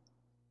 comes.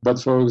 But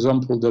for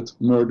example, that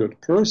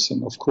murdered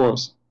person, of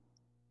course,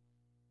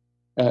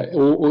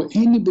 or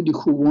anybody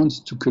who wants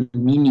to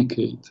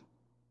communicate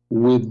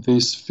with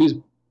these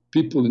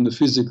people in the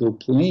physical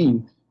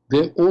plane,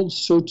 they're all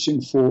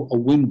searching for a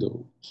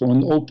window, for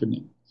an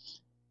opening.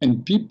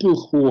 And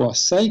people who are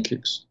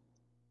psychics,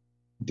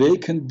 they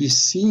can be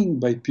seen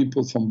by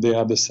people from the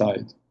other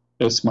side.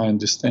 That's my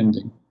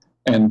understanding,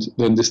 and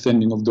the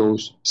understanding of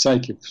those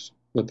psychics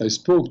that I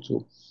spoke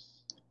to.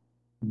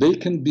 They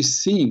can be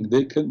seen,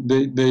 they're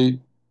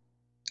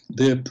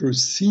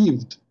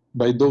perceived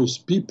by those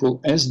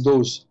people as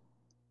those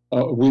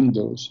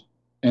windows,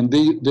 and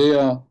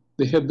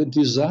they have the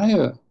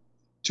desire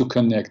to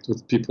connect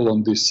with people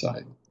on this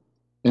side.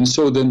 And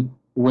so then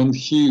when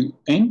he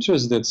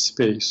enters that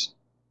space,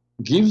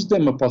 gives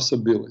them a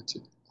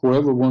possibility.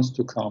 Whoever wants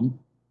to come,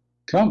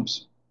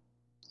 comes.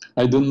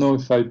 I don't know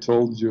if I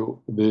told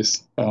you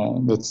this,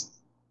 that's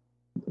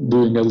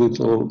doing a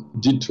little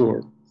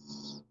detour.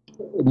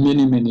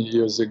 Many, many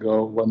years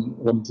ago, when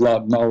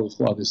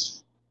Vlad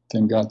is,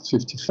 thank God,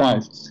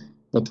 55,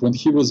 but when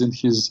he was in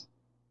his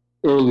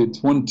early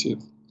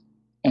 20s,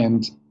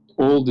 and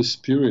all the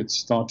spirits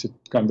started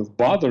kind of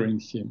bothering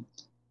him,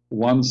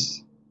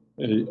 once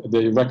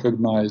they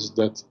recognized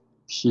that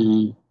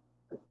he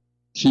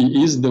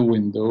is the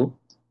window,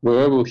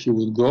 wherever he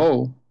would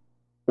go,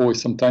 or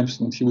sometimes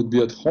when he would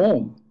be at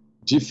home,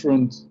 he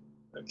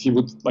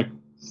would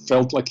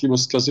felt like he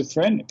was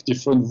schizophrenic.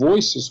 Different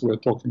voices were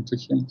talking to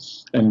him,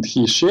 and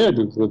he shared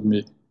it with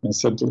me and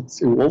said,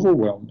 it's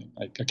overwhelming,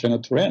 I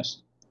cannot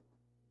rest.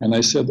 And I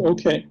said,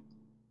 okay,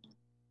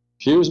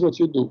 here's what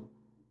you do.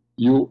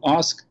 You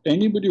ask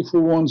anybody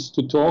who wants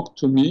to talk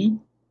to me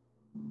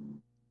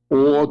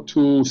or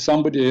to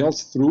somebody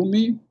else through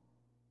me.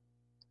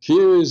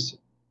 Here is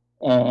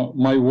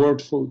my word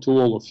to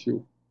all of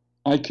you.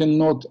 I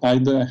cannot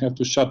either have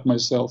to shut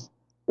myself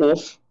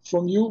off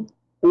from you,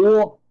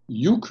 or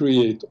you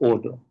create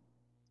order.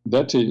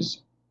 That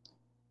is,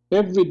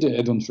 every day,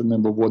 I don't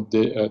remember what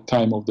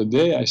time of the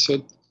day, I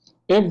said,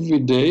 every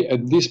day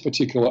at this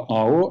particular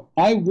hour,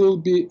 I will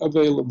be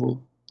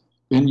available.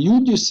 And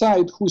you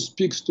decide who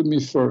speaks to me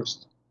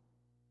first.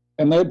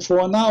 And for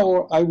an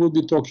hour, I will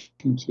be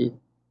talking to you.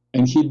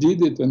 And he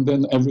did it, and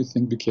then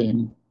everything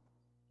became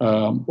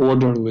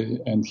orderly,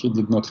 and he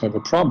did not have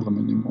a problem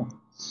anymore.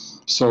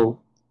 So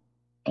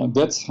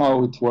that's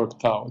how it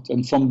worked out.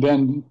 And from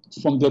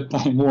that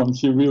time on,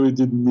 he really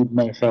didn't need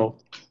my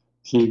help.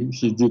 He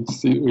did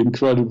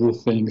incredible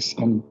things.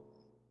 And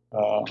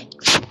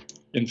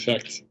in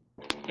fact,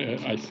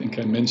 I think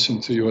I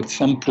mentioned to you at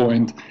some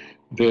point,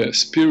 the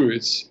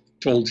spirits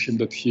told him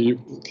that he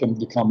can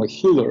become a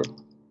healer.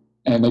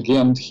 And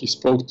again, he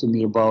spoke to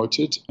me about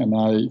it.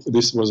 And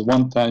this was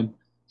one time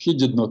he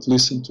did not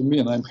listen to me,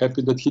 and I'm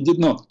happy that he did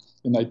not.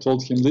 And I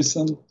told him,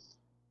 listen,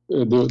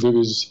 there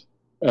is,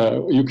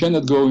 you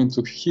cannot go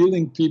into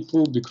healing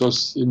people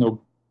because,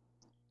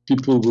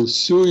 people will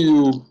sue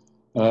you.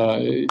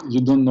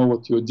 You don't know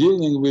what you're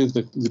dealing with.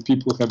 The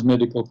people have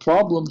medical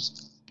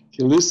problems.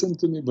 He listened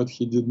to me, but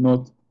he did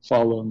not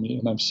follow me.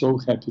 And I'm so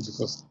happy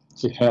because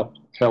he helped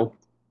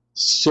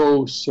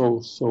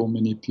so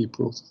many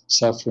people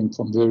suffering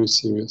from very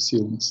serious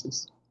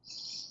illnesses.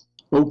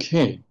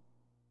 Okay.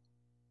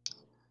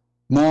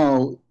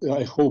 Now,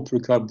 I hope,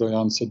 Ricardo, I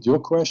answered your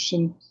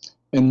question.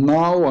 And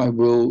now I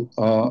will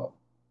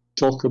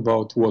talk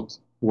about what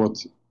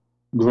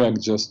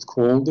Greg just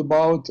called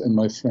about, and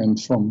my friend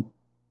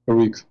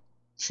Rick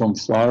from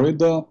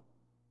Florida,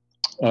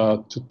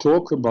 to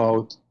talk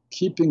about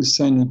keeping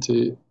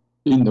sanity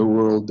in a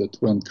world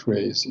that went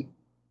crazy.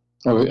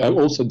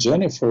 Also,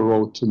 Jennifer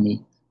wrote to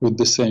me with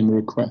the same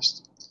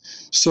request.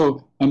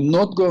 So I'm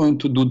not going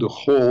to do the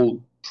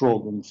whole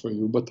program for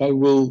you, but I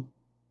will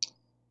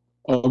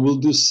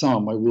do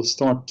some. I will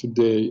start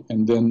today,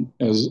 and then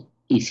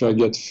if I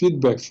get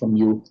feedback from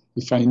you,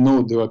 if I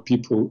know there are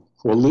people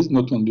who are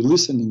not only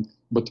listening,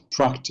 but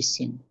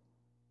practicing,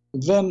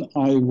 then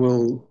I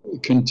will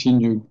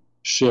continue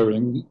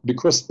sharing,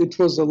 because it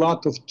was a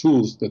lot of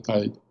tools that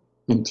I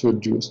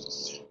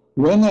introduced.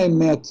 When I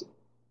met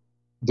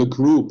the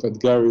group at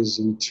Gary's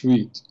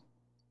retreat,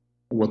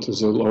 what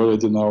was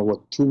already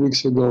now, 2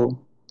 weeks ago,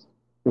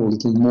 or a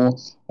little more,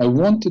 I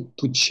wanted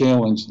to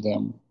challenge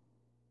them.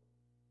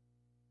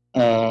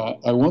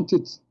 I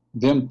wanted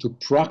them to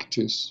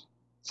practice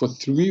for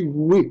 3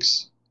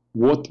 weeks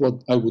what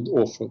I would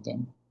offer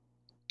them,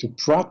 to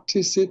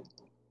practice it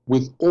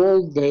with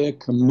all their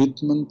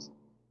commitment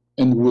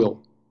and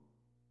will.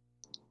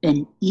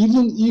 And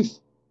even if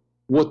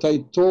what I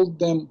told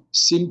them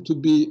seemed to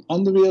be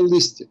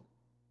unrealistic,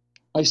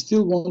 I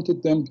still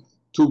wanted them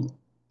to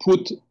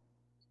put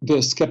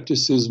their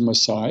skepticism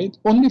aside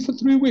only for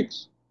 3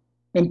 weeks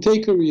and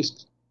take a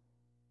risk.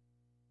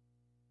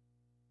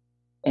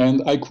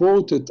 And I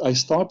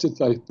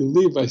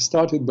believe I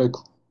started by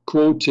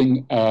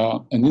quoting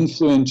an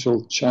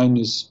influential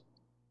Chinese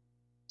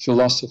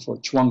philosopher,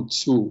 Chuang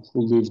Tzu,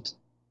 who lived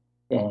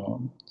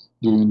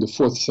during the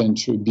 4th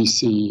century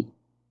BCE,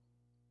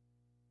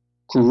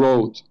 who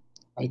wrote,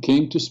 "I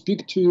came to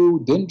speak to you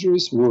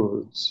dangerous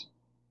words.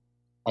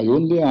 I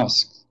only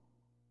ask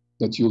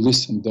that you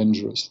listen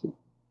dangerously."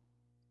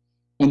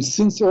 And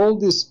since all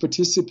these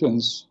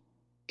participants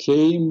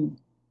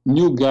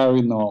knew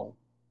Gary Null,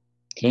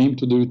 came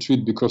to the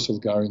retreat because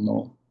of Gary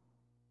Null,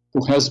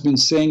 who has been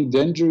saying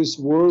dangerous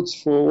words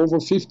for over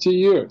 50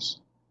 years,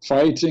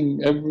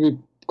 fighting every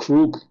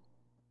crook,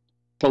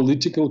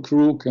 political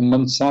crook, and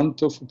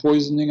Monsanto for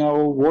poisoning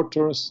our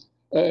waters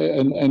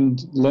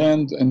and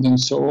land, and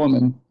so on.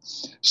 And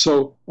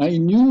so I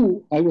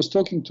knew I was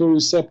talking to a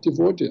receptive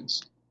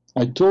audience.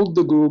 I told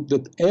the group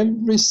that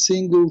every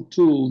single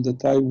tool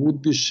that I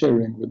would be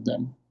sharing with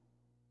them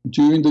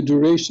during the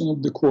duration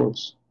of the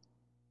course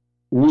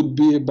would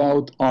be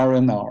about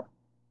R&R.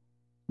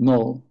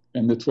 No,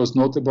 and it was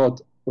not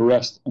about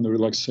rest and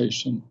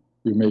relaxation,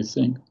 you may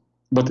think,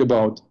 but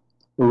about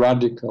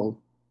radical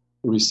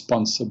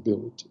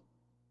responsibility.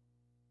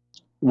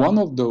 One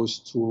of those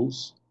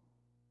tools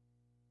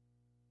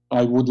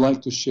I would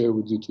like to share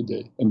with you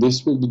today, and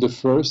this will be the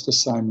first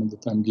assignment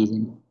that I'm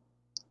giving you.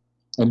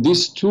 And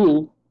this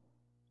tool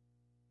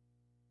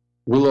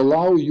will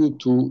allow you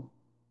to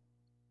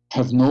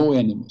have no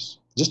enemies.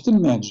 Just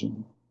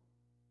imagine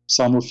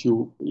some of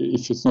you,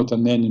 if it's not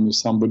an enemy,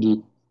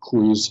 somebody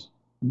who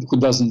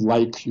doesn't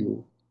like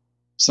you,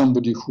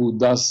 somebody who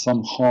does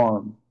some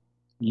harm.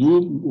 You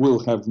will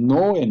have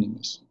no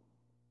enemies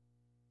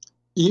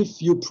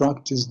if you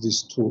practice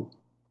this tool.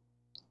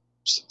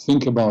 Just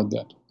think about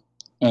that.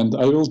 And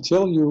I will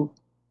tell you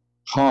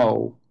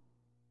how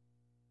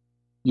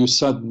you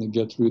suddenly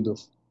get rid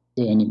of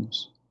the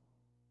enemies.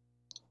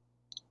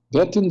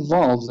 That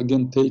involves,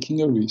 again,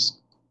 taking a risk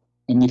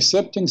and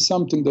accepting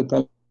something that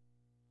I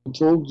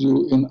told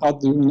you in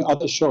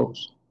other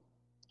shows,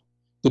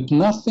 that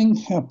nothing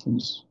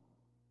happens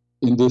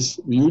in this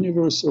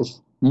universe of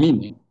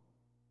meaning,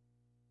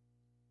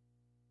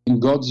 in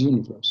God's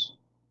universe,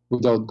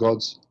 without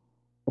God's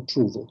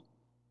approval.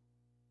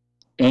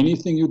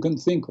 Anything you can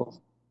think of,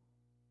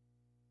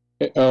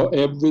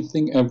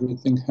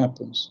 everything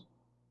happens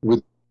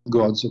with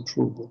God's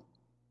approval.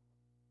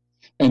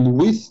 And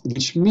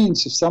which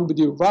means if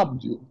somebody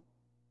robbed you,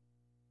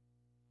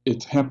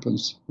 it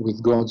happens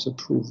with God's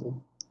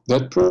approval.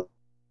 That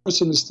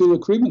person is still a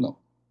criminal.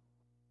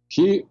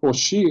 He or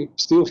she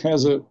still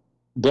has a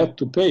debt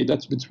to pay.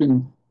 That's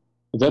between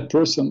that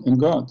person and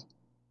God.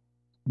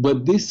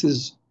 But this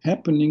is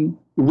happening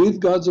with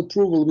God's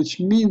approval, which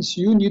means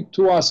you need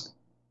to ask,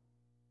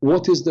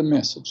 what is the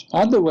message?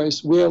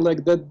 Otherwise, we are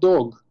like that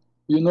dog.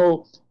 You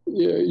know,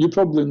 you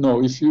probably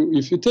know, if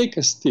you take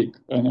a stick,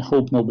 and I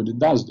hope nobody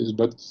does this,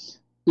 but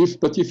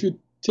if you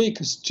take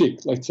a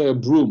stick, like say a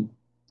broom,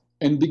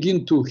 and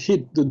begin to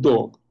hit the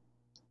dog,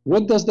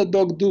 what does the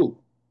dog do?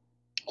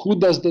 Who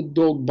does the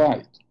dog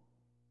bite?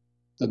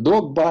 The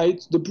dog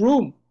bites the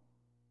broom.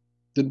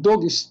 The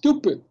dog is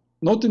stupid,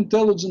 not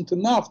intelligent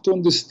enough to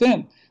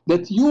understand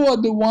that you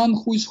are the one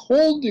who is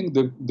holding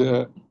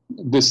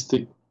the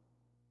stick.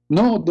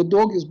 No, the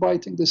dog is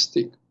biting the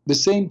stick. The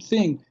same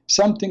thing,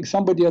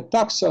 somebody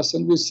attacks us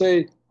and we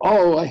say,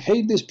 oh, I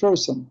hate this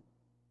person.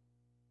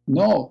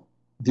 No,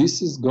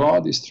 this is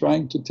God is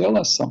trying to tell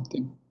us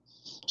something.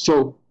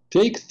 So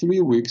take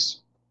 3 weeks,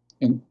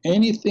 and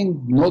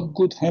anything not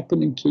good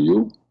happening to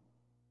you,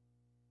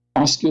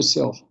 ask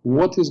yourself,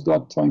 what is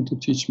God trying to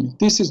teach me?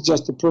 This is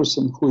just a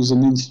person who is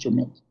an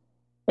instrument.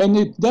 And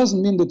it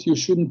doesn't mean that you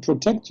shouldn't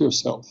protect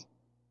yourself.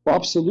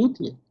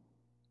 Absolutely.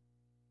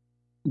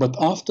 But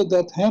after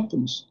that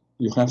happens,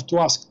 you have to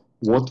ask,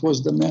 what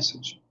was the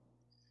message?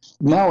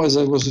 Now, as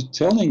I was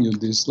telling you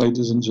this,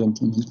 ladies and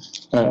gentlemen,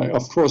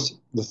 of course,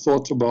 the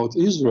thought about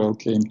Israel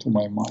came to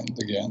my mind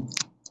again.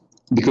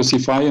 Because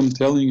if I am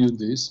telling you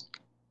this,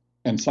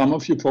 and some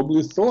of you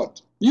probably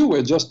thought, you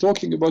were just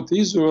talking about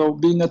Israel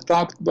being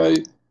attacked by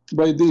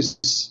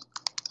this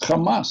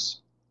Hamas.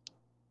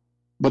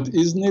 But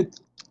isn't it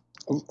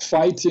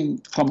fighting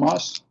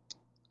Hamas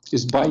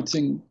is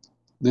biting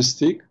the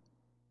stick?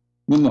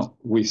 No,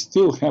 we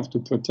still have to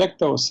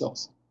protect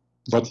ourselves.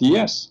 But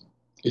yes,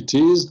 it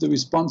is the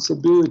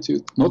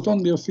responsibility not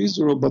only of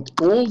Israel, but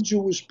all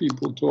Jewish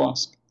people to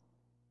ask,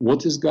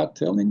 what is God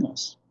telling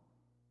us?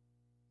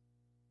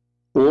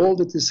 All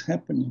that is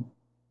happening,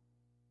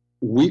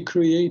 we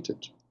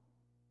created.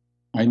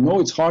 I know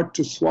it's hard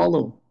to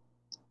swallow,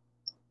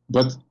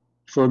 but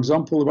for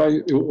example,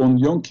 right on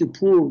Yom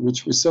Kippur,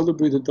 which we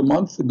celebrated a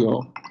month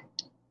ago,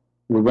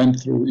 we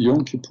went through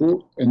Yom Kippur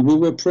and we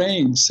were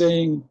praying,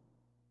 saying,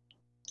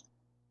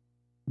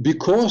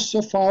 because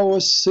of our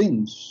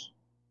sins,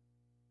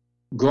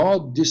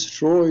 God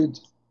destroyed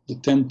the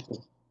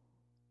temple.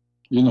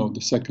 You know,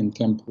 the second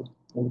temple,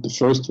 or the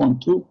first one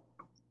too.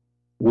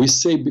 We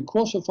say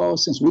because of our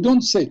sins. We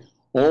don't say,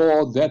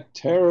 oh, that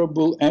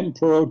terrible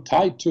Emperor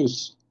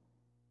Titus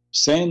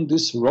sent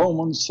these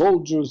Roman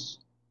soldiers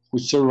who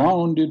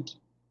surrounded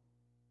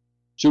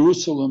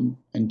Jerusalem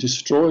and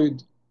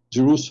destroyed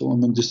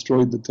Jerusalem and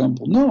destroyed the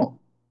temple. No,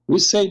 we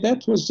say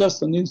that was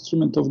just an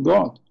instrument of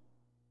God.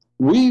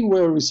 We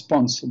were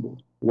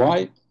responsible.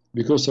 Why?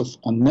 Because of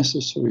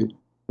unnecessary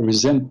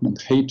resentment,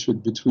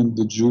 hatred between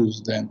the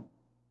Jews then.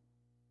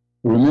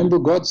 Remember,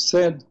 God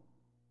said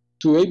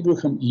to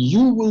Abraham,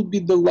 you will be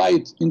the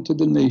light into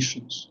the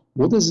nations.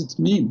 What does it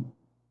mean?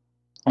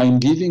 I am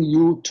giving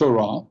you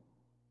Torah,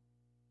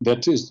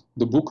 that is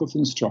the book of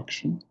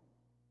instruction.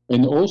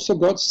 And also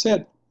God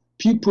said,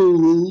 people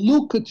will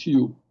look at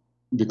you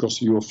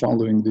because you are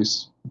following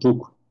this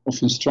book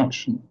of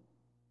instruction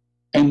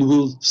and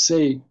will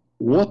say,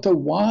 what a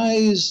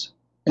wise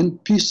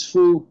and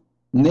peaceful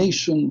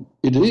nation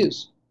it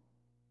is,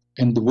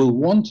 and will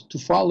want to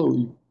follow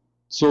you.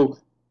 So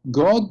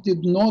God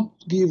did not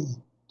give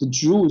the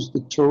Jews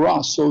the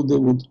Torah so they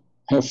would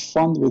have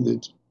fun with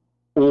it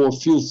or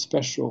feel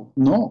special.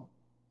 No,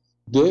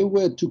 they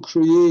were to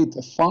create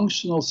a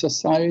functional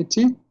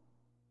society,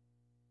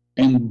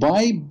 and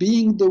by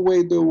being the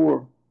way they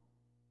were,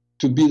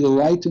 to be the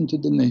light into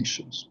the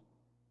nations.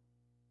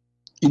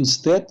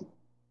 Instead,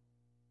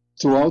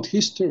 throughout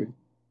history,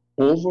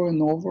 over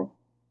and over,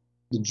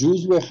 the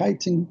Jews were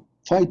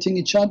fighting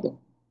each other,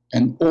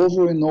 and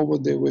over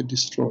they were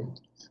destroyed.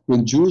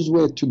 When Jews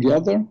were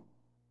together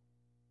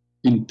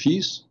in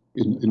peace,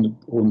 in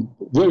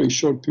very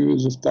short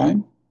periods of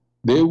time,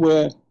 they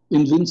were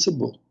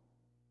invincible.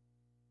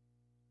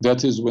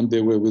 That is, when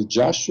they were with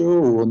Joshua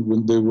or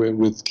when they were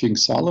with King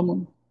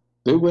Solomon,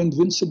 they were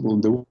invincible,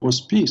 there was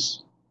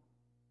peace.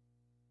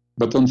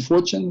 But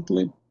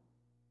unfortunately,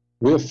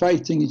 we're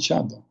fighting each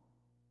other.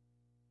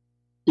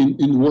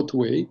 In what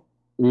way?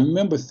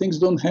 Remember, things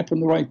don't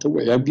happen right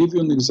away. I'll give you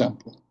an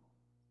example.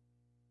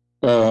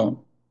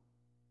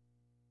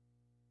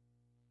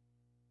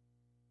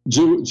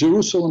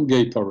 Jerusalem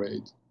Gay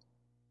Parade,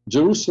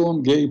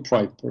 Jerusalem Gay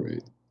Pride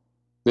Parade,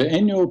 the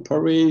annual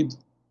parade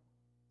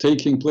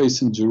taking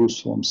place in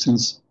Jerusalem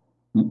since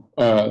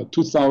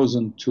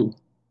 2002.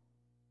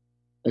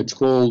 It's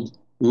called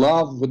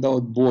Love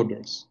Without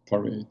Borders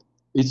Parade.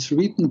 It's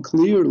written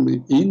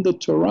clearly in the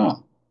Torah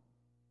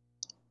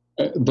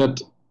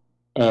that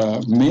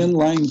man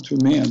lying to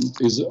man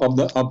is of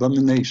the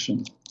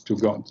abomination to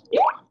God.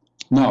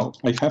 Now,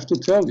 I have to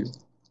tell you,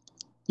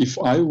 if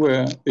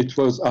it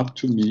was up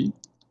to me,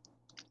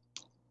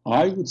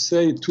 I would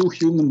say two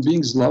human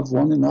beings love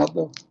one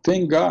another.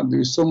 Thank God, there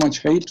is so much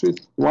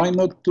hatred. Why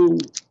not to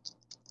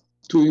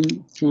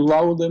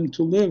allow them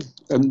to live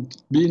and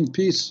be in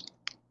peace?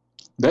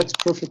 That's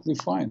perfectly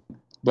fine.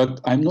 But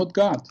I'm not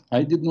God.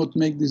 I did not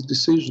make this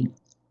decision.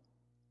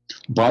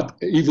 But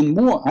even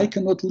more, I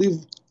cannot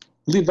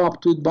live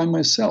up to it by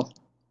myself.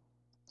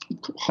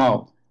 How?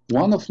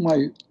 One of my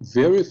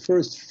very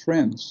first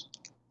friends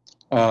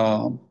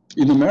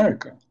in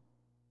America,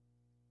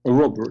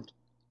 Robert,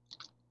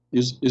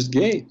 is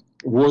gay,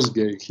 was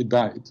gay, he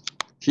died.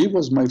 He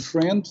was my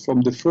friend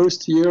from the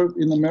first year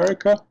in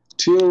America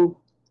till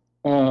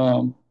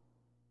 2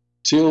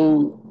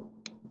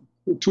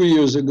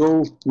 years ago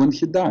when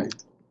he died.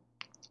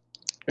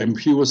 And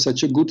he was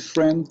such a good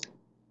friend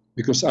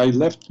because I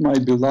left my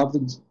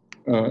beloved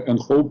and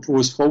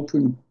was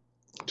hoping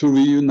to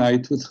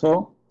reunite with her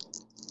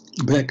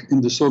back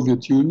in the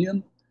Soviet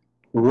Union.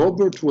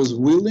 Robert was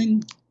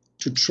willing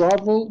to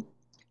travel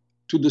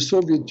to the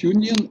Soviet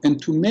Union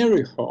and to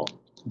marry her.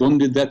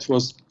 Only that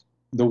was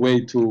the way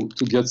to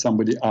get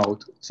somebody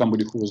out,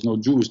 somebody who was not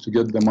Jewish, to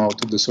get them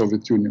out of the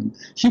Soviet Union.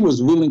 He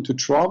was willing to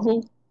travel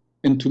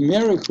and to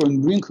marry her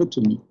and bring her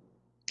to me.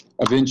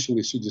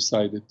 Eventually, she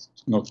decided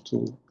not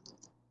to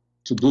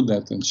do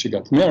that, and she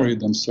got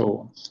married and so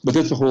on. But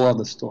that's a whole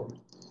other story.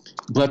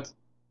 But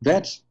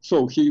so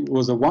he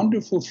was a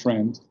wonderful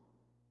friend.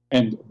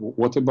 And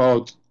what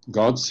about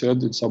God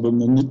said it's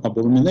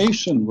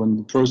abomination when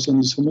the person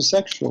is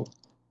homosexual?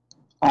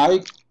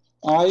 I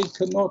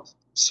cannot.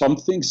 Some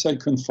things I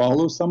can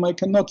follow, some I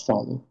cannot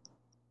follow.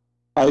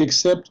 I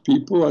accept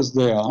people as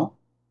they are,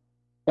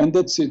 and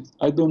that's it.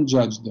 I don't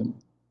judge them.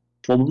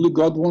 Probably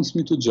God wants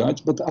me to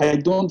judge, but I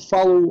don't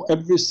follow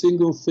every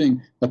single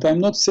thing. But I'm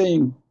not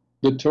saying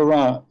the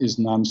Torah is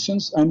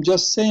nonsense. I'm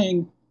just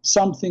saying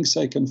some things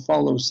I can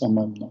follow, some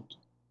I'm not.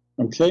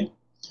 Okay?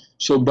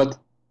 So, but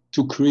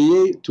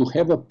to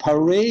have a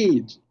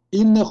parade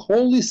in the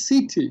holy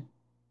city,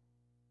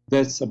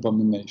 that's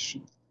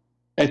abomination.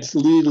 It's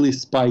really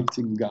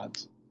spiting God.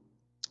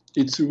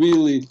 It's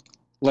really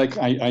like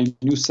I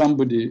knew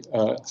somebody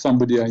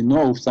I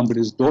know,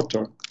 somebody's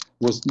daughter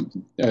was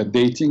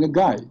dating a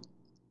guy.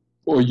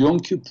 Or Yom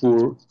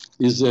Kippur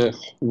is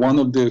one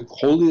of the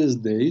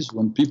holiest days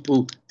when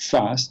people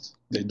fast,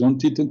 they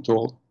don't eat at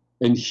all,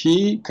 and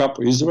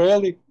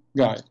Israeli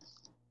guy,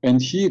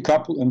 and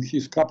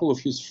his couple of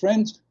his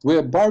friends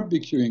were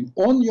barbecuing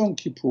on Yom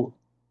Kippur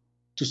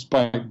to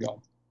spite God.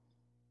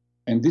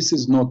 And this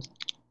is not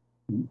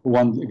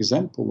one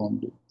example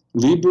only.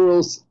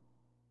 Liberals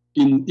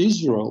in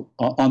Israel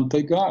are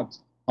anti-God,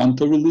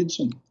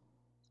 anti-religion.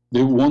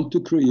 They want to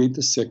create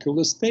a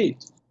secular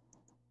state.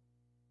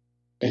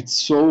 It's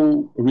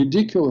so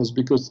ridiculous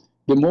because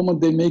the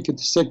moment they make it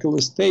a secular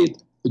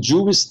state, the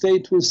Jewish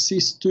state will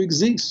cease to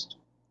exist.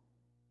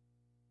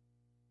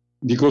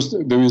 Because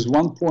there is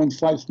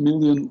 1.5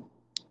 million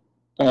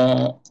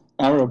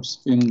Arabs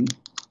in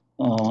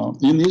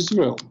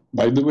Israel,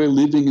 by the way,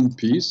 living in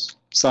peace.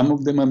 Some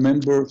of them are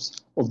members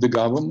of the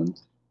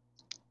government,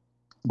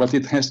 but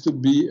it has to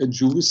be a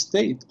Jewish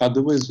state.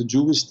 Otherwise, the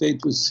Jewish state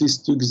will cease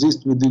to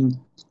exist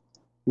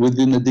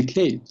within a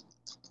decade,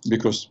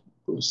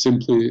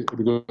 simply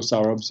because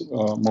Arabs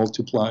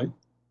multiply,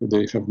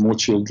 they have more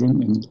children,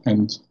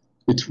 and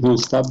it will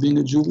stop being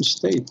a Jewish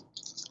state.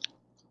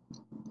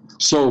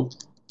 So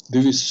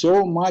there is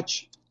so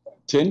much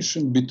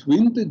tension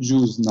between the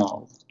Jews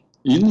now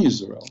in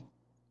Israel.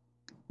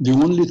 The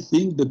only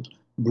thing that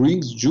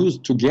brings Jews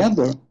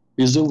together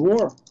is a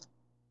war.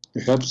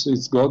 Perhaps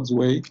it's God's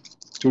way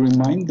to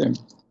remind them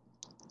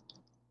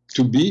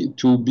to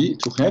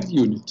have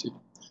unity.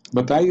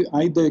 But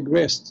I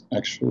digressed,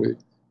 actually,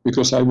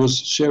 because I was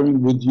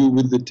sharing with you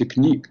with the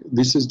technique.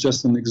 This is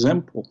just an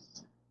example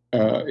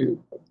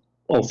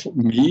of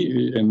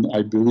me, and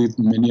I believe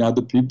many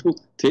other people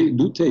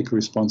do take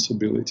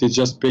responsibility. It's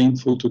just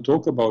painful to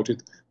talk about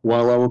it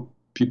while our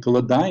people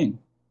are dying.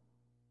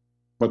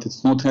 But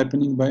it's not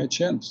happening by a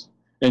chance.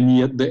 And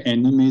yet the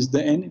enemy is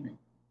the enemy.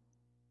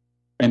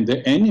 And the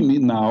enemy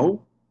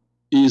now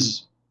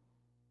is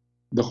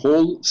the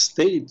whole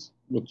state,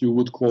 what you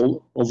would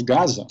call, of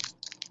Gaza.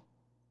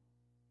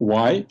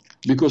 Why?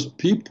 Because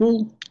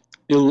people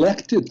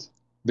elected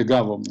the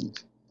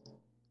government.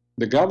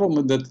 The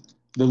government that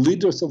the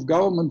leaders of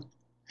government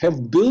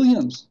have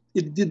billions.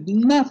 It did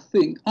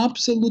nothing,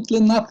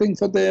 absolutely nothing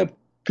for their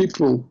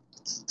people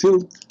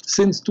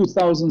since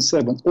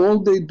 2007. All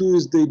they do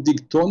is they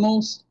dig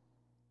tunnels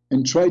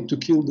and try to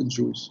kill the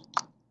Jews.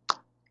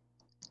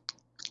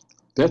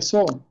 That's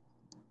all.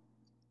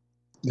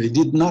 They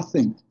did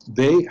nothing.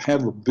 They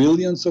have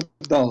billions of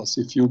dollars.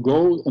 If you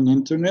go on the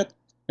internet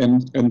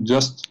and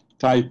just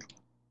type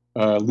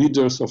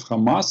leaders of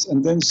Hamas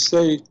and then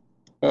say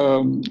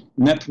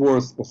net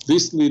worth of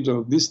this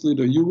leader,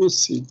 you will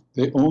see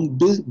they own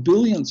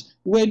billions.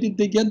 Where did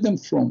they get them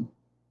from?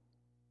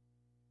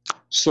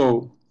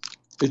 So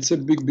it's a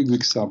big, big,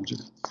 big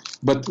subject.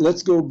 But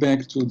let's go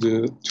back to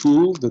the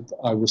tool that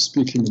I was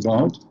speaking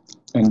about,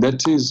 and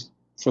that is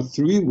for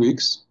 3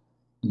 weeks,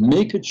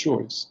 make a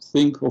choice.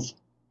 Think of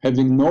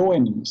having no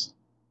enemies.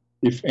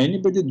 If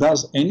anybody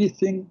does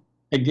anything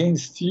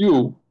against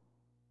you,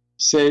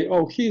 say,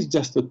 oh, he's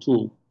just a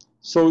tool.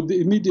 So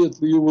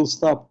immediately you will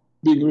stop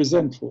being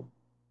resentful.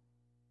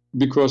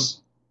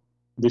 because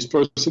this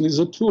person is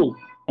a tool,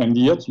 and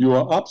yet you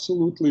are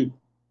absolutely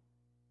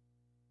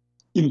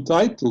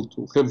entitled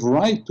to, have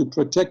right to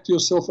protect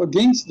yourself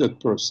against that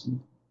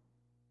person.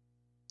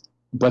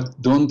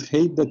 But don't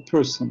hate that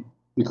person,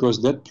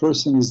 because that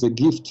person is a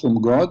gift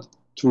from God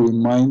to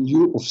remind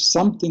you of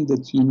something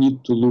that you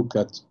need to look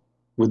at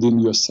within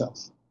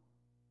yourself.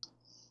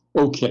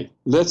 Okay,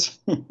 let's,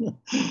 it's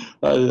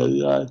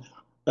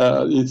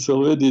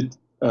already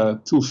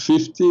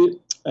 2:50,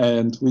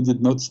 and we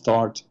did not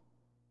start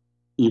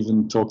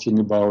even talking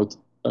about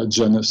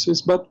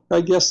Genesis, but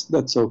I guess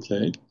that's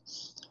okay.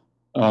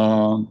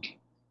 So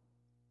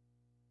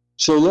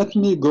let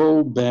me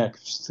go back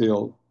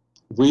still.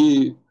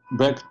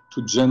 Back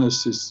to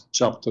Genesis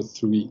chapter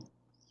 3.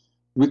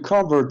 We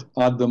covered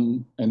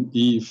Adam and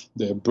Eve,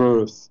 their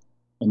birth,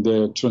 and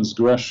their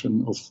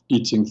transgression of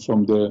eating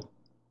from the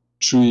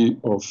tree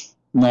of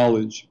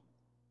knowledge.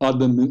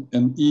 Adam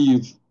and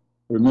Eve,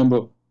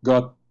 remember,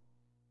 God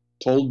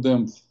told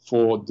them,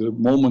 for the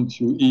moment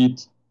you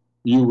eat,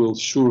 you will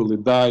surely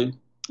die.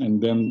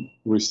 And then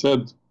we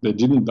said they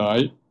didn't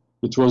die.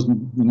 It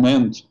wasn't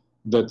meant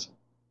that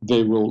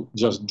they will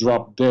just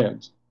drop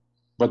dead,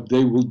 but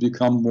they will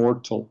become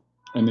mortal.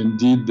 And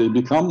indeed, they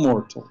become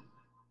mortal.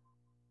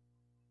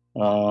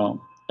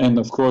 And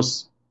of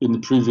course, in the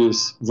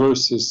previous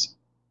verses,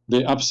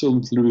 they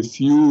absolutely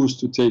refuse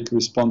to take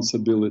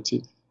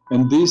responsibility.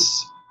 And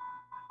this,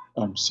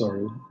 I'm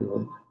sorry, there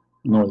were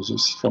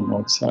noises from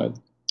outside.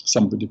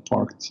 Somebody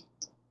parked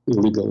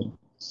illegally.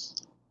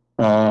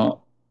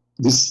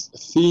 This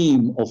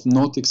theme of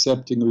not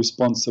accepting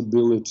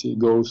responsibility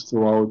goes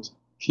throughout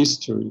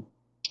history.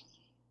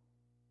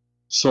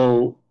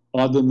 So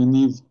Adam and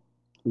Eve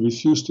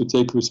refuse to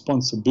take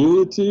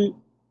responsibility.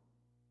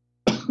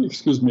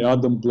 Excuse me,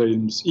 Adam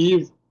blames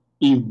Eve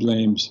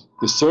blames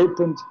the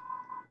serpent,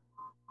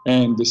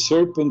 and the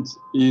serpent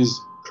is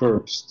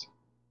cursed.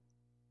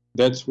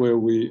 That's where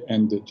we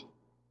ended.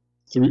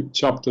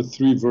 Chapter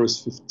 3,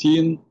 verse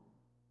 15.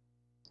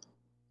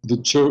 The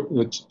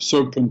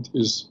serpent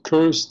is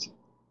cursed,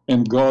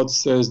 and God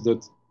says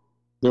that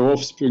the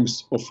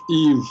offsprings of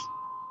Eve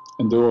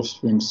and the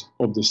offsprings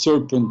of the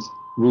serpent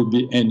will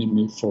be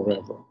enemy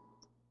forever.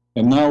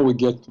 And now we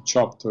get to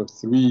chapter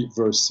 3,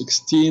 verse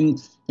 16.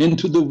 And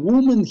to the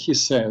woman he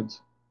said,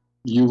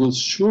 I will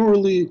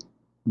surely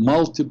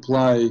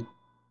multiply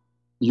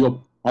your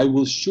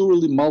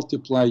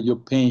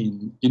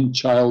pain in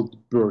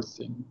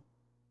childbirthing.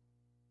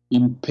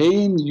 In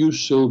pain you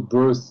shall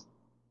birth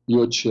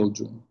your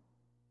children.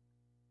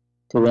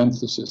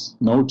 Parenthesis,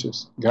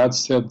 notice, God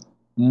said,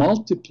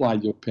 multiply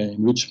your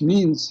pain, which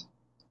means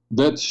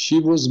that she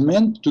was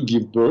meant to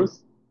give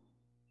birth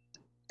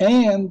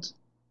and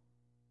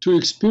to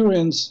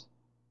experience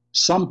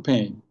some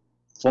pain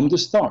from the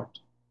start.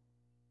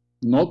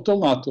 Not a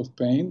lot of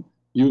pain.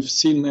 You've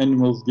seen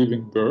animals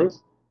giving birth.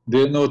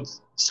 They're not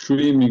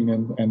screaming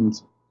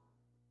and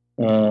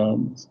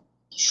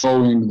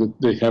showing that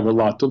they have a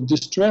lot of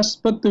distress,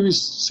 but there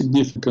is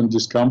significant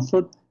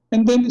discomfort,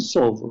 and then it's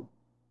over.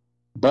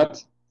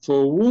 But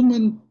for a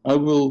woman, I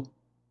will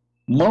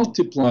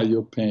multiply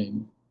your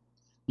pain.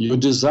 Your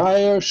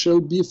desire shall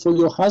be for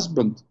your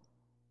husband,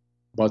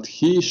 but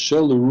he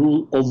shall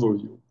rule over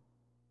you.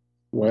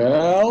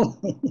 Well,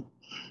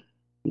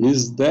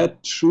 is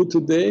that true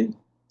today?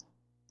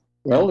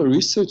 Well,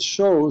 research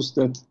shows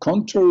that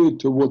contrary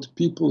to what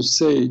people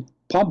say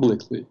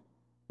publicly,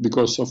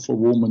 because of a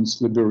woman's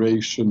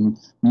liberation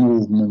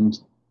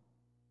movement,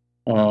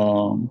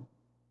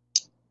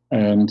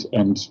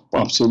 and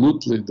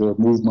absolutely the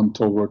movement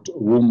toward a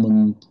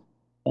woman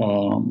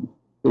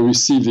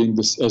receiving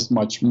this as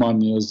much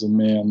money as a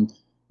man,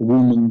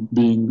 woman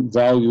being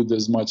valued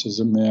as much as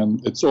a man,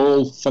 it's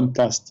all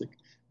fantastic.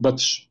 But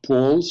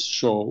polls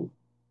show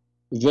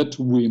that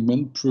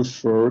women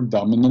prefer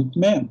dominant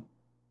men.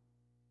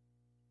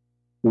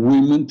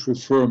 Women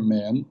prefer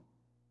men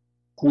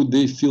who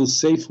they feel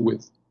safe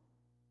with,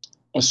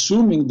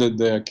 assuming that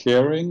they are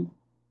caring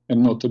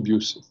and not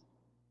abusive.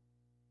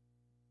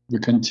 We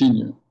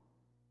continue.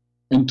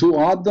 And to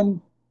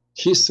Adam,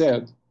 he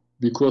said,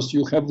 because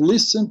you have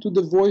listened to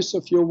the voice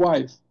of your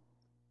wife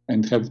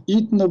and have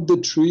eaten of the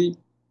tree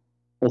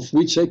of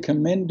which I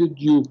commanded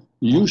you,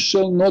 you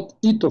shall not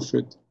eat of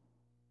it.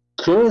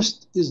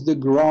 Cursed is the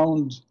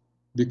ground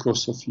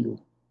because of you.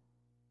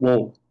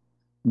 Whoa.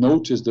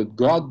 Notice that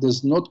God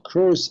does not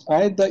curse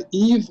either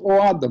Eve or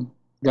Adam.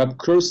 God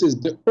curses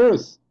the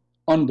earth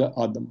under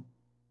Adam.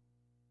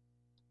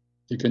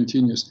 He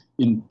continues,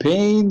 in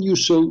pain you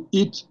shall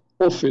eat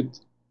of it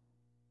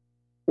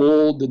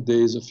all the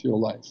days of your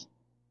life.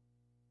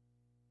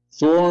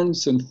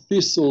 Thorns and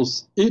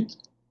thistles it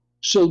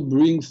shall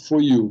bring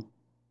for you,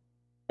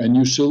 and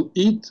you shall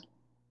eat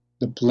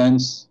the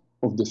plants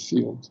of the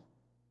field.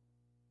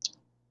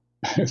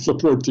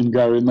 Supporting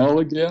Gary Null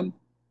again,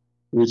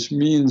 which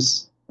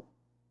means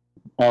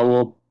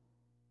our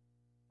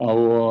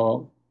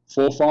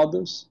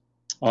forefathers,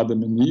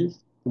 Adam and Eve,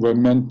 were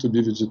meant to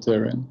be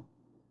vegetarian.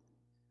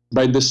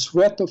 By the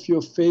sweat of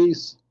your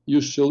face you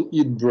shall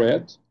eat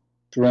bread,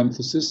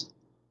 parenthesis,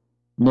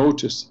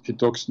 Notice,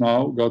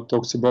 God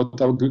talks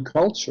about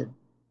agriculture.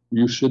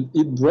 You should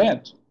eat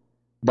bread.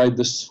 By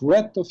the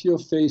sweat of your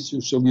face you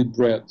shall eat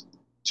bread,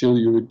 till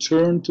you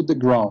return to the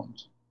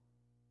ground.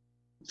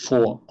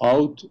 For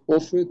out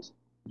of it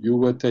you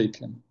were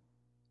taken.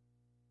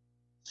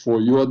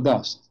 For you are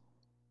dust,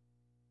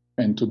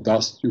 and to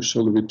dust you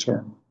shall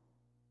return.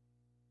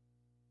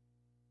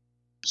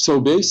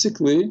 So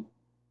basically,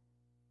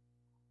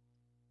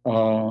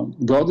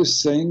 God is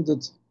saying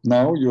that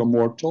now you are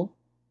mortal.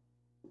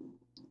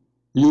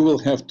 You will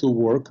have to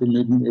work.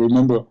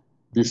 Remember,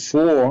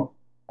 before,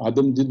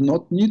 Adam did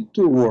not need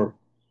to work.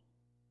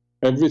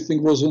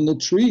 Everything was on the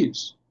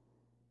trees.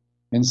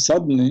 And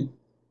suddenly,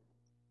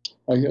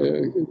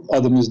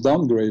 Adam is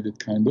downgraded,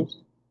 kind of.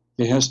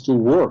 He has to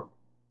work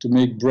to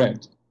make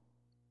bread.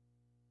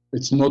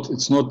 It's not,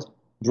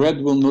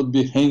 bread will not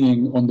be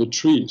hanging on the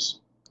trees,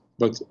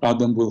 but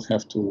Adam will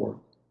have to work.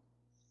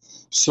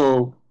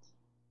 So,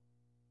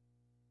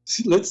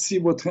 let's see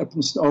what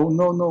happens. Oh,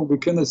 no, we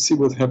cannot see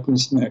what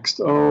happens next.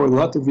 Oh, a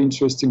lot of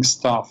interesting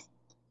stuff.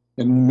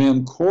 And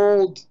man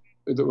called,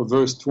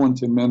 verse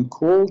 20, man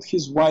called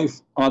his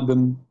wife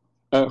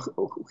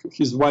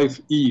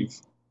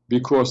Eve,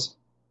 because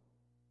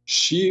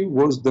she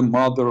was the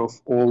mother of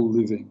all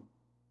living.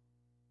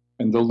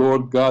 And the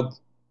Lord God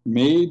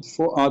made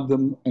for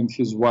Adam and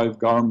his wife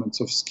garments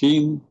of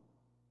skin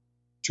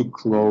to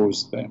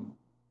clothe them.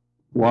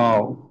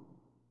 Wow.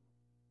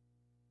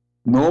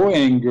 No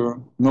anger,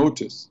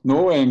 notice,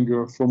 no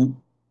anger for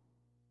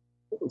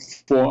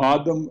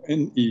Adam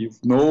and Eve,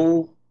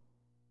 no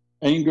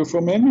anger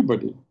from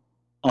anybody.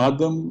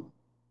 Adam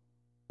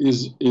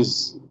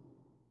is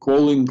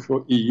calling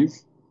for Eve.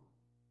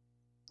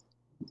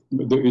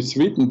 It's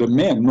written, the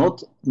man,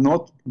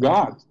 not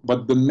God,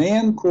 but the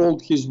man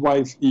called his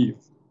wife Eve,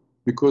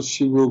 because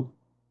she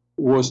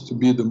was to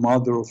be the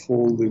mother of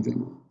all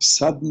living.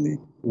 Suddenly,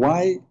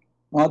 why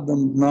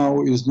Adam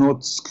now is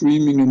not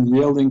screaming and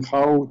yelling,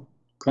 how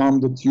come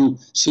that you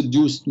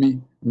seduced me?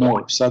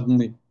 No,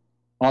 suddenly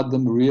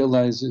Adam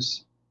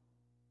realizes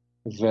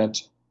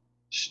that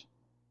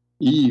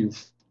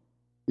Eve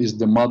is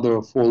the mother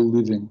of all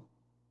living.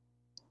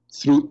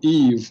 Through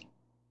Eve,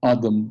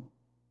 Adam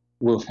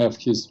will have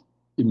his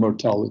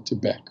immortality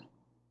back.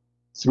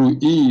 Through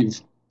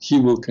Eve, he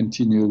will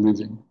continue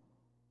living.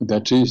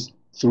 That is,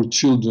 through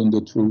children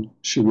that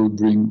she will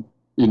bring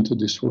into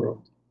this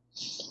world.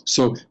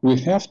 So we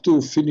have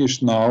to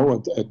finish now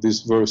at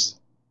this verse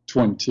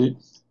 20.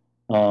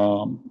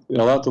 A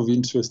lot of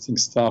interesting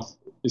stuff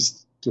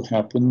is to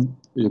happen.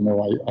 You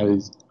know, I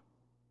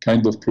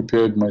kind of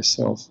prepared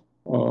myself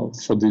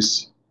for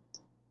this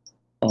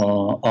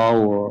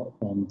hour,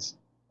 and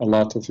a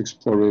lot of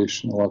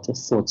exploration, a lot of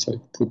thoughts I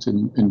put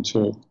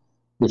into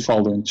the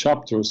following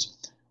chapters.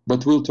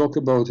 But we'll talk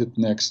about it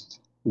next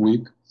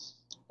week.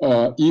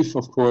 If,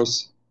 of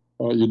course,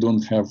 you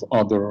don't have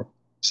other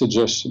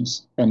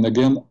suggestions. And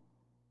again,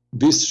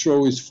 this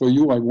show is for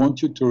you. I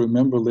want you to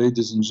remember,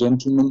 ladies and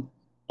gentlemen,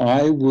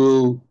 I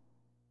will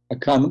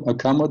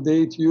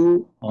accommodate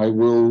you. I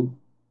will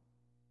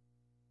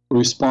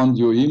respond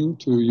to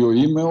your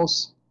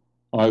emails.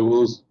 I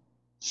will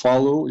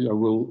follow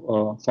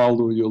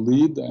your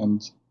lead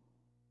and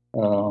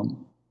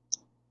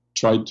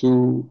try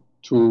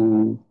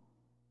to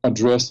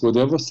address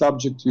whatever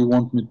subject you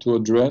want me to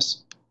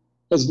address,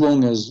 as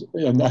long as,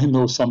 and I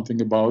know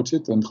something about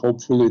it, and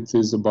hopefully it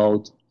is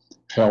about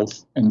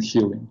health and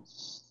healing.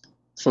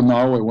 For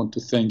now, I want to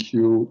thank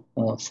you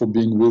for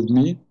being with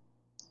me.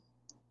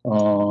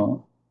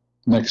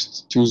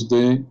 Next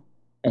Tuesday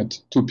at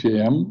 2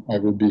 p.m., I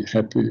will be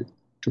happy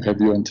to have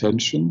your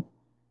attention.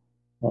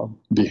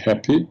 Be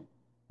happy,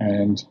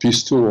 and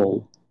peace to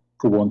all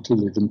who want to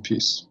live in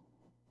peace.